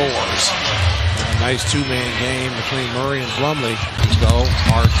 Plumlee scores. A nice two-man game between Murray and Plumlee. Go.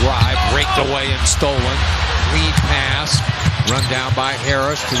 Hard drive. Raked away and stolen. Lead pass. Run down by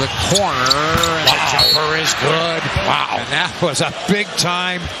Harris to the corner. And the jumper is good. Wow. And that was a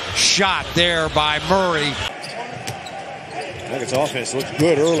big-time shot there by Murray. Nuggets offense looks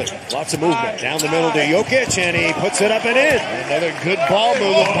good early. Lots of movement. Down the middle to Jokic, and he puts it up and in. Another good ball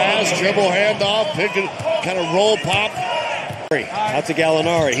movement pass. Dribble handoff. Pick it. Kind of roll pop. Out to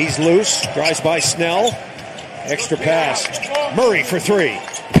Gallinari. He's loose. Drives by Snell. Extra pass. Murray for three.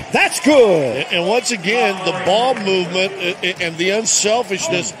 That's good. And once again, the ball movement and the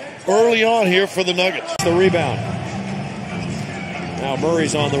unselfishness early on here for the Nuggets. The rebound. Now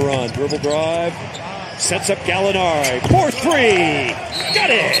Murray's on the run. Dribble drive. Sets up Gallinari. 4-3. Got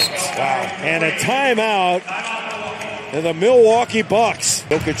it. Wow. And a timeout. And the Milwaukee Bucks.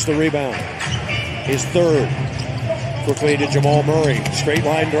 Jokic the rebound. His third. Quickly to Jamal Murray. Straight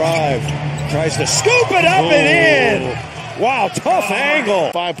line drive. Tries to scoop it up and in. Wow, tough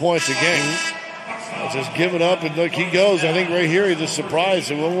angle. 5 points a game. Just give it up and look, he goes. I think right here he's just surprised.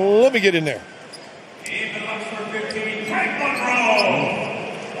 Well, let me get in there.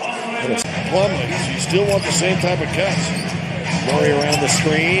 Plumlee, you still want the same type of cuts. Murray around the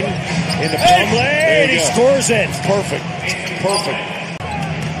screen. Into Plumlee, and he scores it. Perfect. Perfect.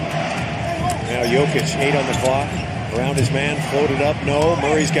 Now Jokic, 8 on the clock. Around his man, floated up. No,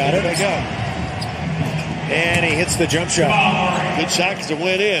 Murray's got it. There they go. And he hits the jump shot. Good shot because it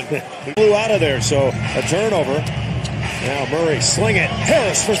went in. Flew out of there, so a turnover. Now Murray, sling it.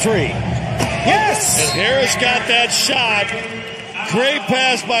 Harris for three. Yes! And Harris got that shot. Great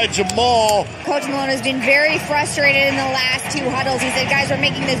pass by Jamal. Coach Malone has been very frustrated in the last two huddles. He said, guys, we're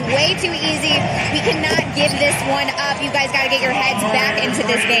making this way too easy. We cannot give this one up. You guys got to get your heads back into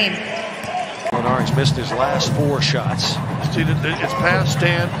this game. Gallinari's missed his last 4 shots. See, it's pass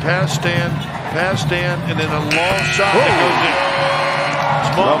stand, and then a long shot that goes in.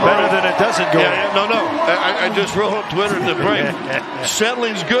 Well, better than it doesn't go. Yeah, no. I just wrote on Twitter at the break.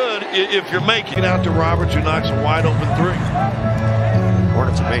 Settling's good if you're making out to Roberts, who knocks a wide open 3.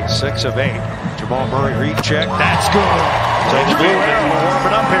 Hornets have made 6 of 8. Jamal Murray recheck. That's good. So the Blue Arrow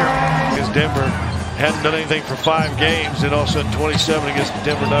warming up here. Because Denver hadn't done anything for 5 games, and all of a sudden 27 against the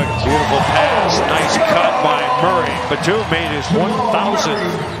Denver Nuggets. Beautiful pass. Nice cut by Murray. Batum made his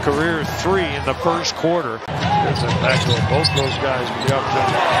 1,000th career 3 in the first quarter. That's a backdoor. Both those guys with the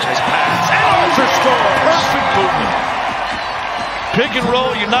opportunity. Nice pass. And Arthur scores. Perfect movement. Pick and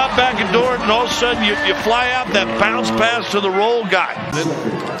roll, you're not backing door, and all of a sudden you fly out that bounce pass to the roll guy. Then,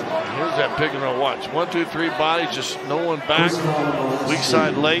 here's that pick and roll. Watch. 1, 2, 3 bodies, just no one back. Weak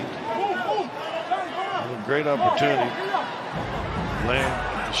side late. Great opportunity. Land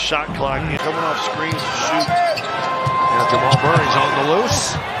the shot clock coming off screens to shoot. Now Jamal Murray's on the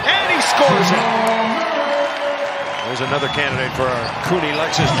loose, and he scores it. There's another candidate for Cooney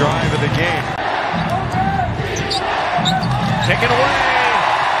Lexus drive of the game. Taken away.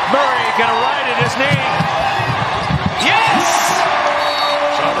 Murray gonna ride at his knee. Yes!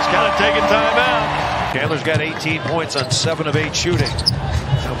 Charlotte's got to take a timeout. Chandler's got 18 points on 7 of 8 shooting.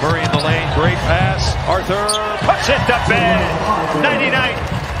 Now Murray in the lane, great pass. Arthur puts it to bed. 99.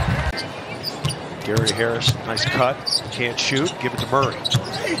 Gary Harris, nice cut. Can't shoot. Give it to Murray.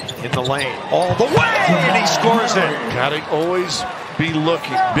 In the lane, all the way, and he scores it. Got to always be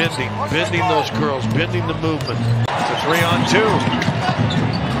looking, bending those curls, bending the movement. It's a 3-on-2.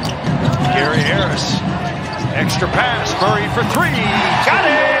 Gary Harris, extra pass. Murray for 3. Got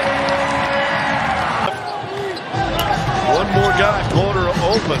it. One more guy, corner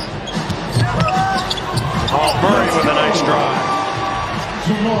open. Jamal Murray with a nice drive.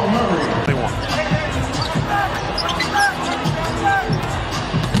 Jamal Murray. 21.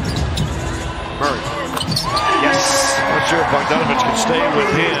 Murray. Yes. Not sure if Bogdanovich can stay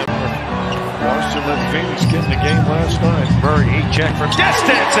with him. Washington let Phoenix get in the game last night. Murray, heat check from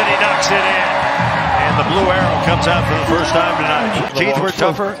distance, and he knocks it in. And the blue arrow comes out for the first time tonight. Teeth were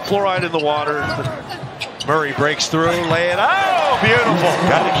tougher. Fluoride in the water. Murray breaks through, lay it. Oh, beautiful.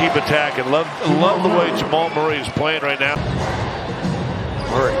 Got to keep attacking. Love the way Jamal Murray is playing right now.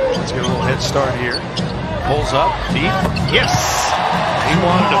 Murray, let's get a little head start here. Pulls up, deep. Yes! He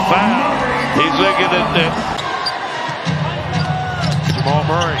wanted a foul. He's looking at it. Jamal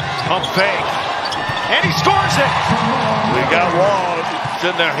Murray, pump fake. And he scores it! We got Wall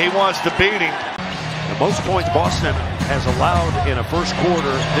sitting there. He wants to beat him. The most points Boston has allowed in a first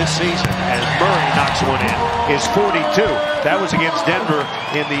quarter this season, as Murray knocks one in, is 42. That was against Denver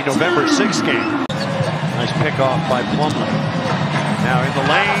in the November 6th game. Nice pickoff by Plumlee. Now in the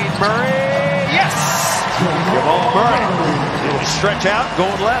lane, Murray, yes! Jamal Murray, little stretch out,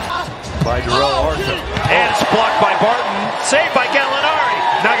 going left by Darrell Arthur. And it's blocked by Barton, saved by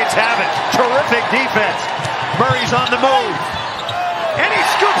Gallinari. Nuggets have it, terrific defense. Murray's on the move, and he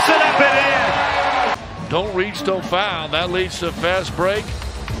scoops it up and in. Don't reach, don't foul. That leads to a fast break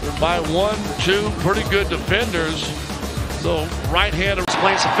by 1, 2 pretty good defenders. So right-hander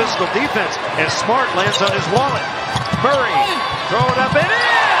playing some physical defense, and Smart lands on his wallet. Murray, throw it up and in!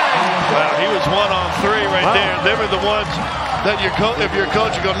 Wow, he was 1-on-3 right there. They were the ones that if your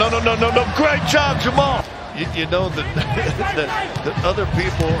coach, you go, no, great job, Jamal. You know that, that other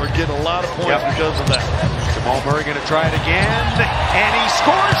people are getting a lot of points because of that. Jamal Murray going to try it again, and he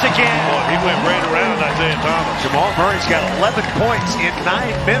scores again. Boy, he went right around Isaiah Thomas. Jamal Murray's got 11 points in 9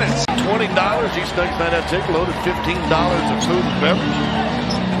 minutes. $20, he snugs that ticket, loaded $15 of food and beverage.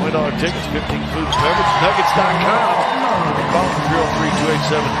 $20 tickets, 15 food and beverage. Nuggets.com. Call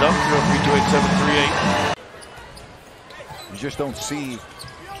 303-287-DUMP, 303-287-38. You just don't see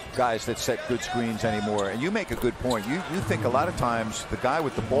guys that set good screens anymore. And you make a good point. You think a lot of times the guy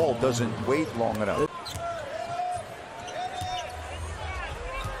with the ball doesn't wait long enough.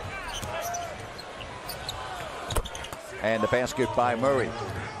 And the basket by Murray.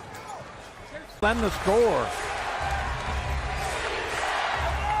 And the score.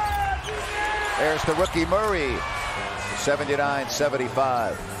 There's the rookie Murray.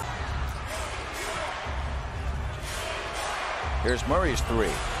 79-75. Here's Murray's three.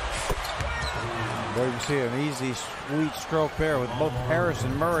 There you see an easy, sweet stroke there with both Harris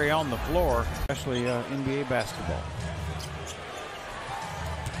and Murray on the floor, especially NBA basketball.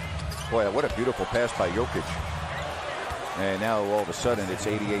 Boy, what a beautiful pass by Jokic. And now all of a sudden it's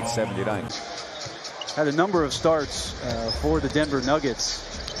 88-79. Had a number of starts for the Denver Nuggets.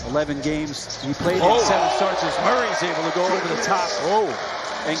 11 games. He played in 7 starts as Murray's able to go over the top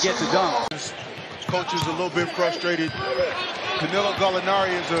and get the dunk. Coach is a little bit frustrated. Danilo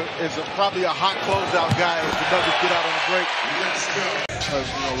Gallinari is probably a hot closeout guy as the Nuggets get out on the break. As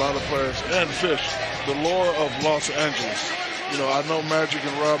you know, a lot of players. And Fish, the lore of Los Angeles. You know, I know Magic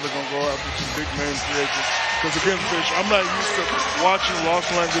and Rob are going to go after some big name free agents. Because again, Fish, I'm not used to watching Los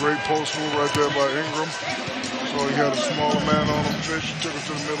Angeles. Great post move right there by Ingram. So he had a smaller man on him. Fish took it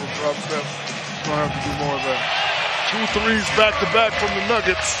to the middle, drop step. Going to have to do more of that. 2 threes back-to-back from the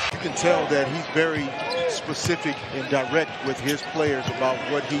Nuggets. You can tell that he's very specific and direct with his players about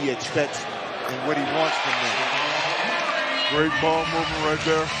what he expects and what he wants from them. Great ball movement right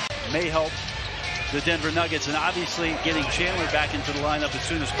there. May help the Denver Nuggets, and obviously getting Chandler back into the lineup as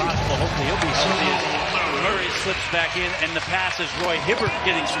soon as possible. Hopefully he'll be healthy as Murray slips back in, and the pass is Roy Hibbert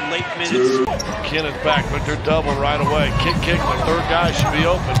getting some late minutes. Kenneth back, but they're double right away. Kick, the third guy should be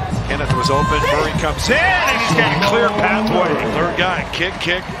open. Kenneth was open, Murray comes in, and he's got a clear pathway. Third guy, kick.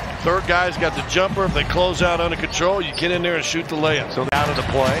 Third guy's got the jumper. If they close out under control, you get in there and shoot the layup. So out of the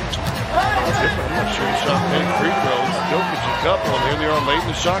play. I'm not sure he shot many free throws. Jokic a couple, and here they are late in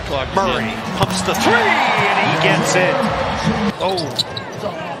the shot clock. Murray pumps the three, and he gets it. Oh,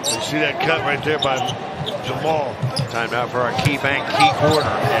 you see that cut right there by Jamal. Timeout for our key quarter.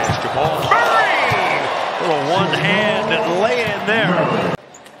 As Jamal Murray, little one-hand lay-in there.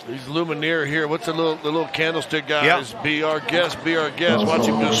 He's Lumineer here. What's the little candlestick guys? Yep. Be our guest. Watch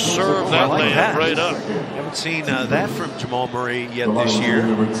him just serve that layup right up. Haven't seen that from Jamal Murray yet this year.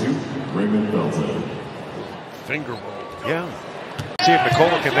 Finger roll. Yeah. See if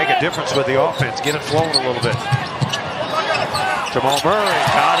McCullough can make a difference with the offense. Get it flowing a little bit. Jamal Murray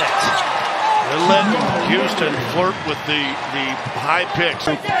got it. They're letting Houston flirt with the high picks.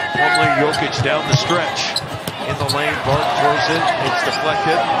 Plumlee, Jokic down the stretch. In the lane, Barton throws it. It's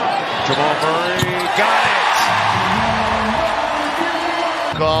deflected. Jamal Murray got it.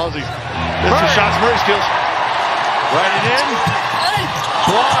 Calls. This is shots. Murray steals. Right it in.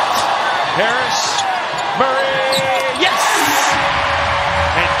 Blocked. Harris. Murray. Yes!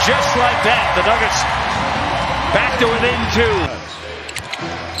 And just like that, the Nuggets back to within 2.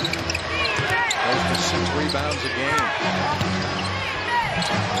 Close to 6 rebounds a game.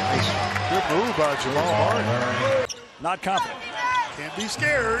 Good move by Jamal Murray. Not confident. Can't be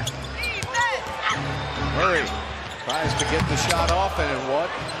scared. Murray tries to get the shot off, and what?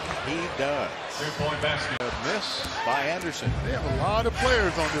 He does. Three-point basket. A miss by Anderson. They have a lot of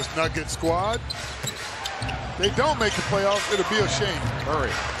players on this Nugget squad. They don't make the playoffs, it'll be a shame.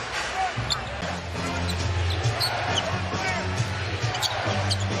 Murray.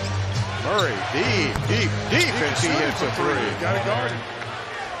 Murray, deep, and he hits a three. Got to guard him.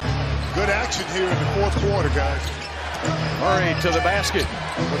 Good action here in the fourth quarter, guys. Murray to the basket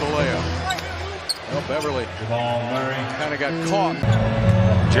with a layup. Well, Beverly kind of got caught.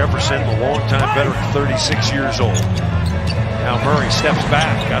 Jefferson, a longtime veteran, 36 years old. Now Murray steps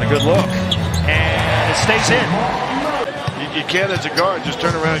back, got a good look, and it stays in. You can't, as a guard, just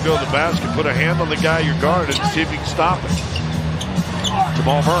turn around and go to the basket, put a hand on the guy you're guarding, and see if you can stop it.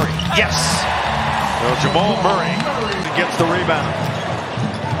 Jamal Murray, yes! Well, Jamal Murray gets the rebound.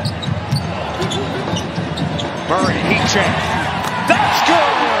 Murray, heat check. That's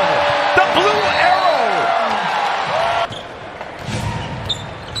good! The blue arrow!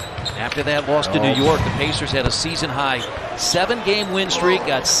 After that loss to New York, the Pacers had a season-high 7-game win streak,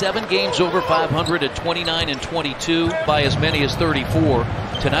 got 7 games over 500 at 29 and 22 by as many as 34.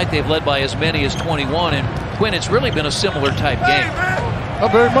 Tonight they've led by as many as 21, and Quinn, it's really been a similar type game. Oh,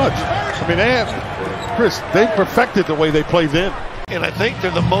 very much. I mean, they perfected the way they play then. And I think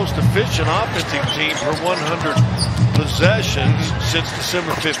they're the most efficient offensive team for 100 possessions since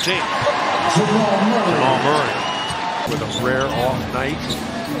December 15th. Jamal Murray with a rare off night.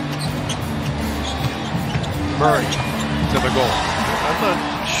 Murray to the goal. I'm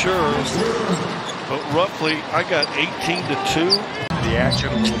not sure, but roughly I got 18-2. The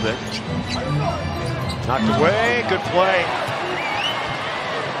action a little bit. Knocked away, good play.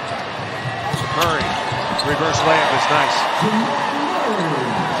 Murray, reverse layup is nice.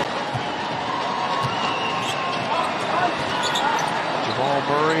 Jamal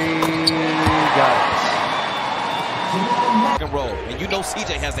Murray got it. And roll, and you know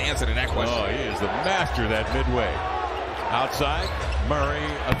CJ has the answer to that question. Oh, he is the master of that midway. Outside, Murray,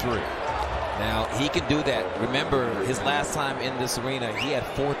 a three. Now, he can do that. Remember, his last time in this arena, he had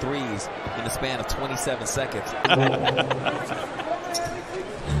 4 threes in the span of 27 seconds.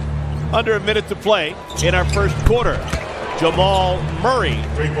 Under a minute to play in our first quarter. Jamal Murray,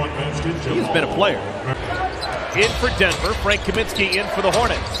 he's been a player. In for Denver, Frank Kaminsky in for the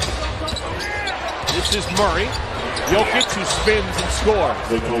Hornets. This is Murray. Jokic who spins and scores.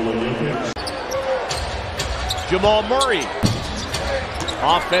 Jamal Murray.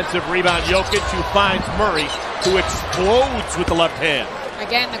 Offensive rebound, Jokic who finds Murray, who explodes with the left hand.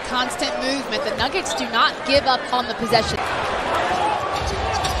 Again, the constant movement. The Nuggets do not give up on the possession.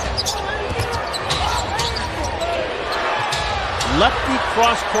 Lefty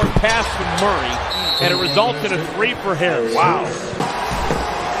cross-court pass from Murray, and it results in a three for him. Wow.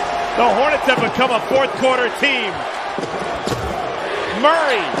 The Hornets have become a fourth-quarter team.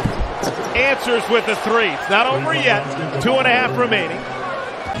 Murray answers with a three. It's not over yet. 2.5 remaining.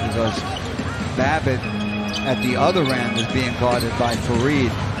 Because Babbitt at the other end is being guarded by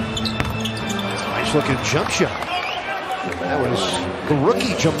Fareed. Nice looking jump shot. That was the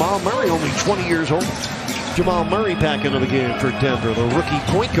rookie Jamal Murray, only 20 years old. Jamal Murray back into the game for Denver. The rookie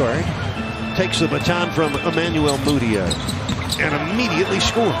point guard takes the baton from Emmanuel Mudiay and immediately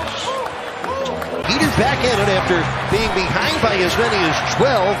scores. Heater back in it after being behind by as many as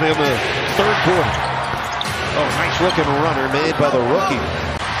 12 in the third quarter. Oh, nice looking runner made by the rookie.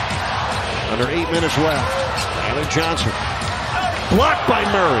 Under 8 minutes left. Tyler Johnson. Blocked by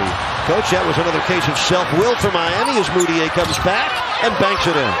Murray. Coach, that was another case of self-will for Miami as Mudiay comes back and banks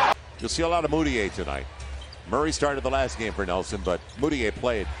it in. You'll see a lot of Mudiay tonight. Murray started the last game for Nelson, but Mudiay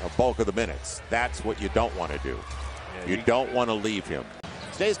played a bulk of the minutes. That's what you don't want to do. You don't want to leave him.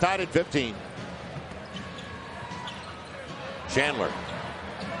 Stays tied at 15. Chandler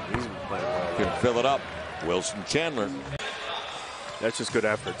can fill it up. Wilson Chandler. That's just good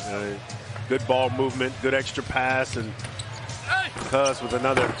effort. Good ball movement, good extra pass, and Cuz with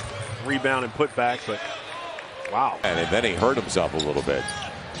another rebound and putback, but wow. And then he hurt himself a little bit.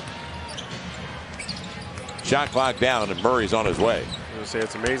 Shot clock down, and Murray's on his way. I would say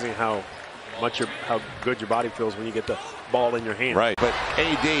it's amazing how good your body feels when you get the ball in your hand. Right, but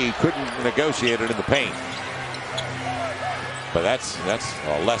AD couldn't negotiate it in the paint. But that's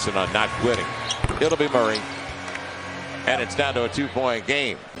a lesson on not quitting. It'll be Murray, and it's down to a 2-point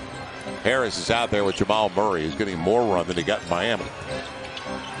game. Harris is out there with Jamal Murray, who's getting more run than he got in Miami.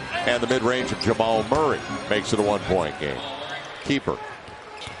 And the mid-range of Jamal Murray makes it a 1-point game. Keeper.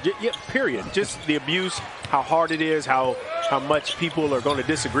 Yeah, period. Just the abuse, how hard it is, how much people are going to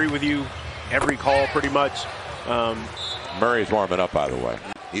disagree with you. Every call, pretty much. Murray's warming up, by the way.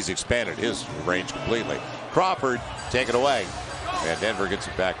 He's expanded his range completely. Crawford, take it away. And Denver gets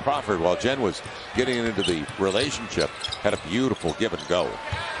it back. Crawford, while Jen was getting into the relationship, had a beautiful give and go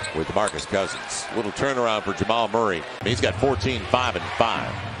with DeMarcus Cousins. Little turnaround for Jamal Murray. He's got 14, 5, and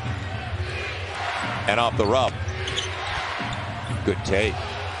 5. And off the rub. Good take.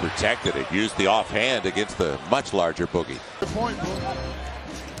 Protected it. Used the offhand against the much larger Boogie. Good point, Boogie.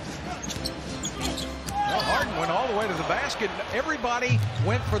 Well, Harden went all the way to the basket. Everybody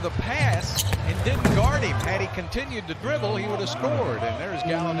went for the pass and didn't guard him. Had he continued to dribble, he would have scored. And there's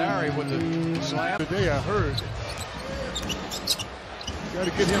Gallinari with the slam. Today I heard. Got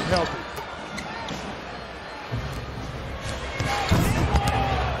to get him healthy.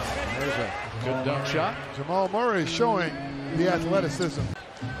 There's a good dunk shot. Jamal Murray showing the athleticism.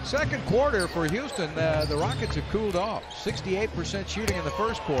 Second quarter for Houston, the Rockets have cooled off. 68% shooting in the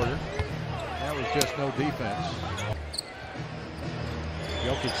first quarter. That was just no defense.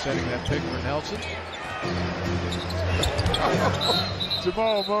 Jokic setting that pick for Nelson.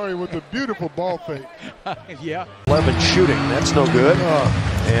 Jamal Murray with a beautiful ball fake. Yeah. 11 shooting, that's no good.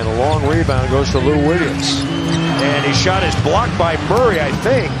 And a long rebound goes to Lou Williams. And his shot is blocked by Murray, I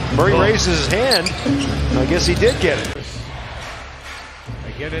think. Murray raises his hand. I guess he did get it.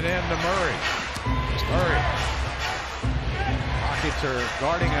 They get it in to Murray. Murray. Rockets are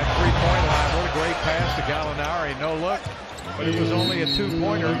guarding that three-point line. What a great pass to Gallinari. No look, but it was only a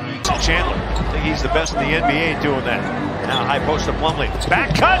two-pointer. Chandler, I think he's the best in the NBA doing that. Now high post to Plumlee.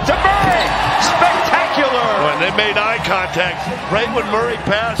 Back cut to Murray. Spectacular. Oh, and they made eye contact. Right when Murray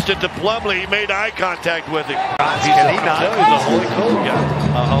passed it to Plumlee, he made eye contact with him. He's a Holy Code guy.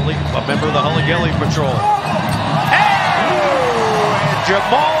 A member of the Holy Gelly Patrol. And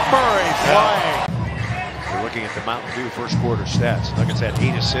Jamal Murray flying. We're looking at the Mountain Dew first quarter stats. Nuggets had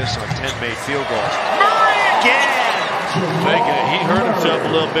 8 assists on 10 made field goals. Murray again! He hurt himself a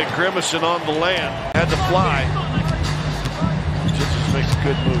little bit, grimacing on the land. Had to fly. Just makes a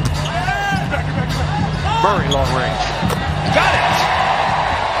good move. Murray long range. Got it!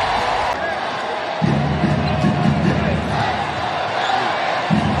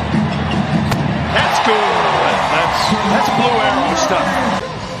 That's good. That's blue arrow stuff.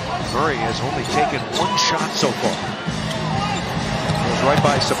 Murray has only taken 1 shot so far. Goes right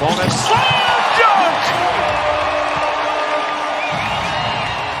by Sabonis. Dunk!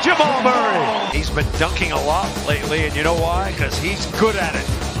 Jamal Murray. He's been dunking a lot lately, and you know why? Because he's good at it.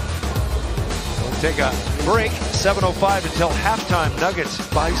 We'll take a break. 7:05 until halftime. Nuggets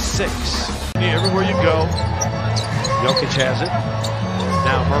by 6. Everywhere you go, Jokic has it.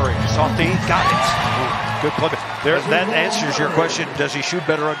 Now Murray, softy, got it. Good plug. That answers your question. Does he shoot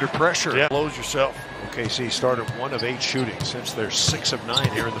better under pressure? Yeah, blows yourself. OKC started 1 of 8 shooting since they're 6 of 9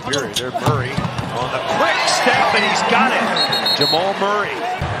 here in the period. There's Murray on the quick step, and he's got it. Jamal Murray.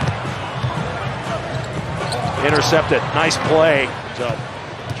 Intercepted. Nice play.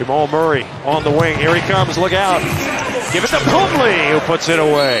 Jamal Murray on the wing. Here he comes. Look out. Give it to Plumlee, who puts it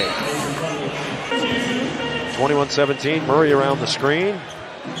away. 21-17. Murray around the screen.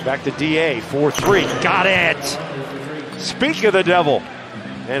 Back to DA. 4-3. Got it. Speak of the devil.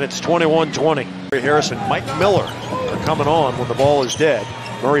 And it's 21-20. Harris and Mike Miller are coming on when the ball is dead.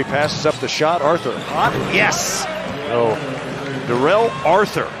 Murray passes up the shot. Arthur. Hot. Yes. So, Darrell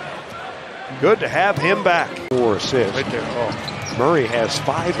Arthur. Good to have him back. 4 assists. Right there. Oh. Murray has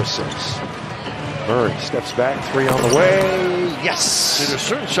 5 assists. Murray steps back. 3 on the way. Yes. See, there's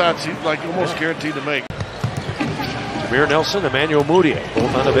certain shots he's like almost guaranteed to make. Jameer Nelson, Emmanuel Mudiay,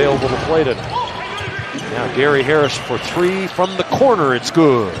 both unavailable to play tonight. Now Gary Harris for 3 from the corner. It's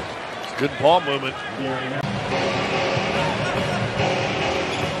good. Good ball movement.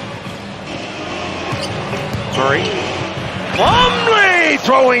 Murray. Plumlee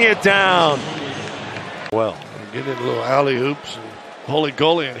throwing it down. Well, getting a little alley hoops. Holy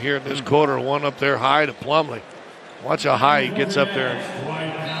goalie in here in this quarter. One up there high to Plumlee. Watch how high he gets up there.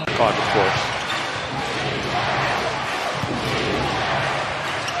 Caught, of course.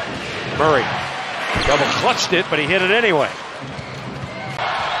 Murray double clutched it, but he hit it anyway.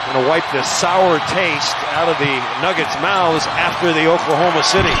 Going to wipe this sour taste out of the Nuggets' mouths after the Oklahoma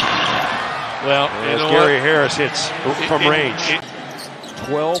City. Well, as Gary Harris hits from range.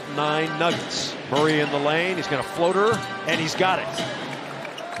 12-9 Nuggets. Murray in the lane. He's going to float her, and he's got it.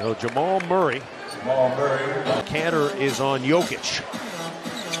 So Jamal Murray. Cantor is on Jokic.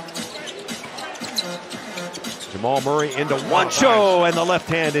 Jamal Murray into Juancho, and the left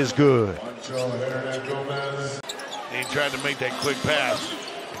hand is good. He tried to make that quick pass.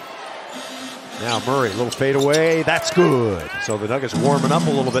 Now Murray, a little fade away. That's good. So the Nuggets warming up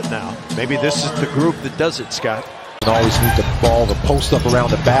a little bit now. Maybe this is the group that does it, Scott. Always need the ball to post up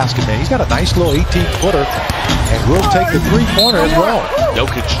around the basket, man. He's got a nice little 18-footer, and will take the three-pointer as well.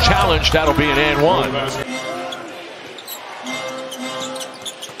 Jokic challenged. That'll be an and one.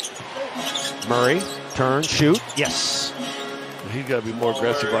 Murray, turn, shoot. Yes. He's got to be more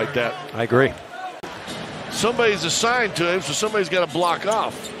aggressive like that. I agree. Somebody's assigned to him, so somebody's got to block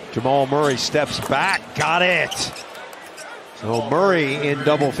off. Jamal Murray steps back. Got it. So Murray in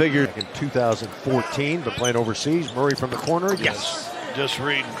double figures in 2014, but playing overseas. Murray from the corner. Yes. Just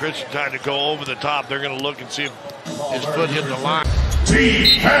reading. Christian trying to go over the top. They're going to look and see if his foot hit the line.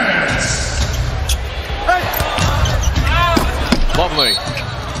 Defense. Lovely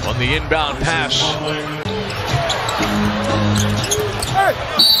on the inbound pass.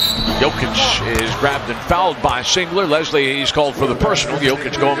 Jokic is grabbed and fouled by Singler. Leslie, he's called for the personal.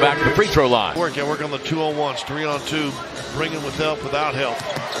 Jokic going back to the free throw line. Work on the 2-on-1s, 3-on-2, bringing with help, without help.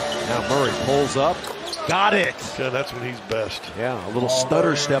 Now Murray pulls up. Got it. Yeah, that's when he's best. Yeah, a little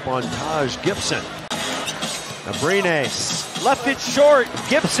stutter step on Taj Gibson. Abrines left it short.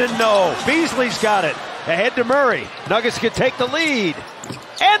 Gibson, no. Beasley's got it. Ahead to Murray. Nuggets can take the lead.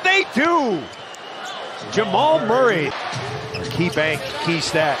 And they do. Jamal Murray. Key bank, key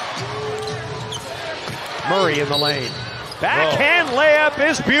stat. Murray in the lane. Backhand layup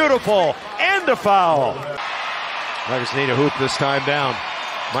is beautiful. And a foul. Nuggets need a hoop this time down.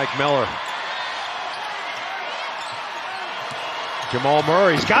 Mike Miller. Jamal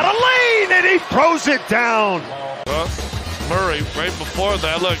Murray's got a lane and he throws it down. Well, Murray, right before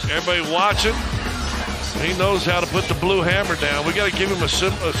that, look, everybody watching. He knows how to put the blue hammer down. We got to give him a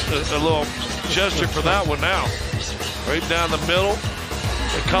little gesture for that one now. Right down the middle.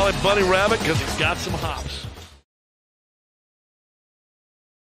 They call it Bunny Rabbit because he's got some hops.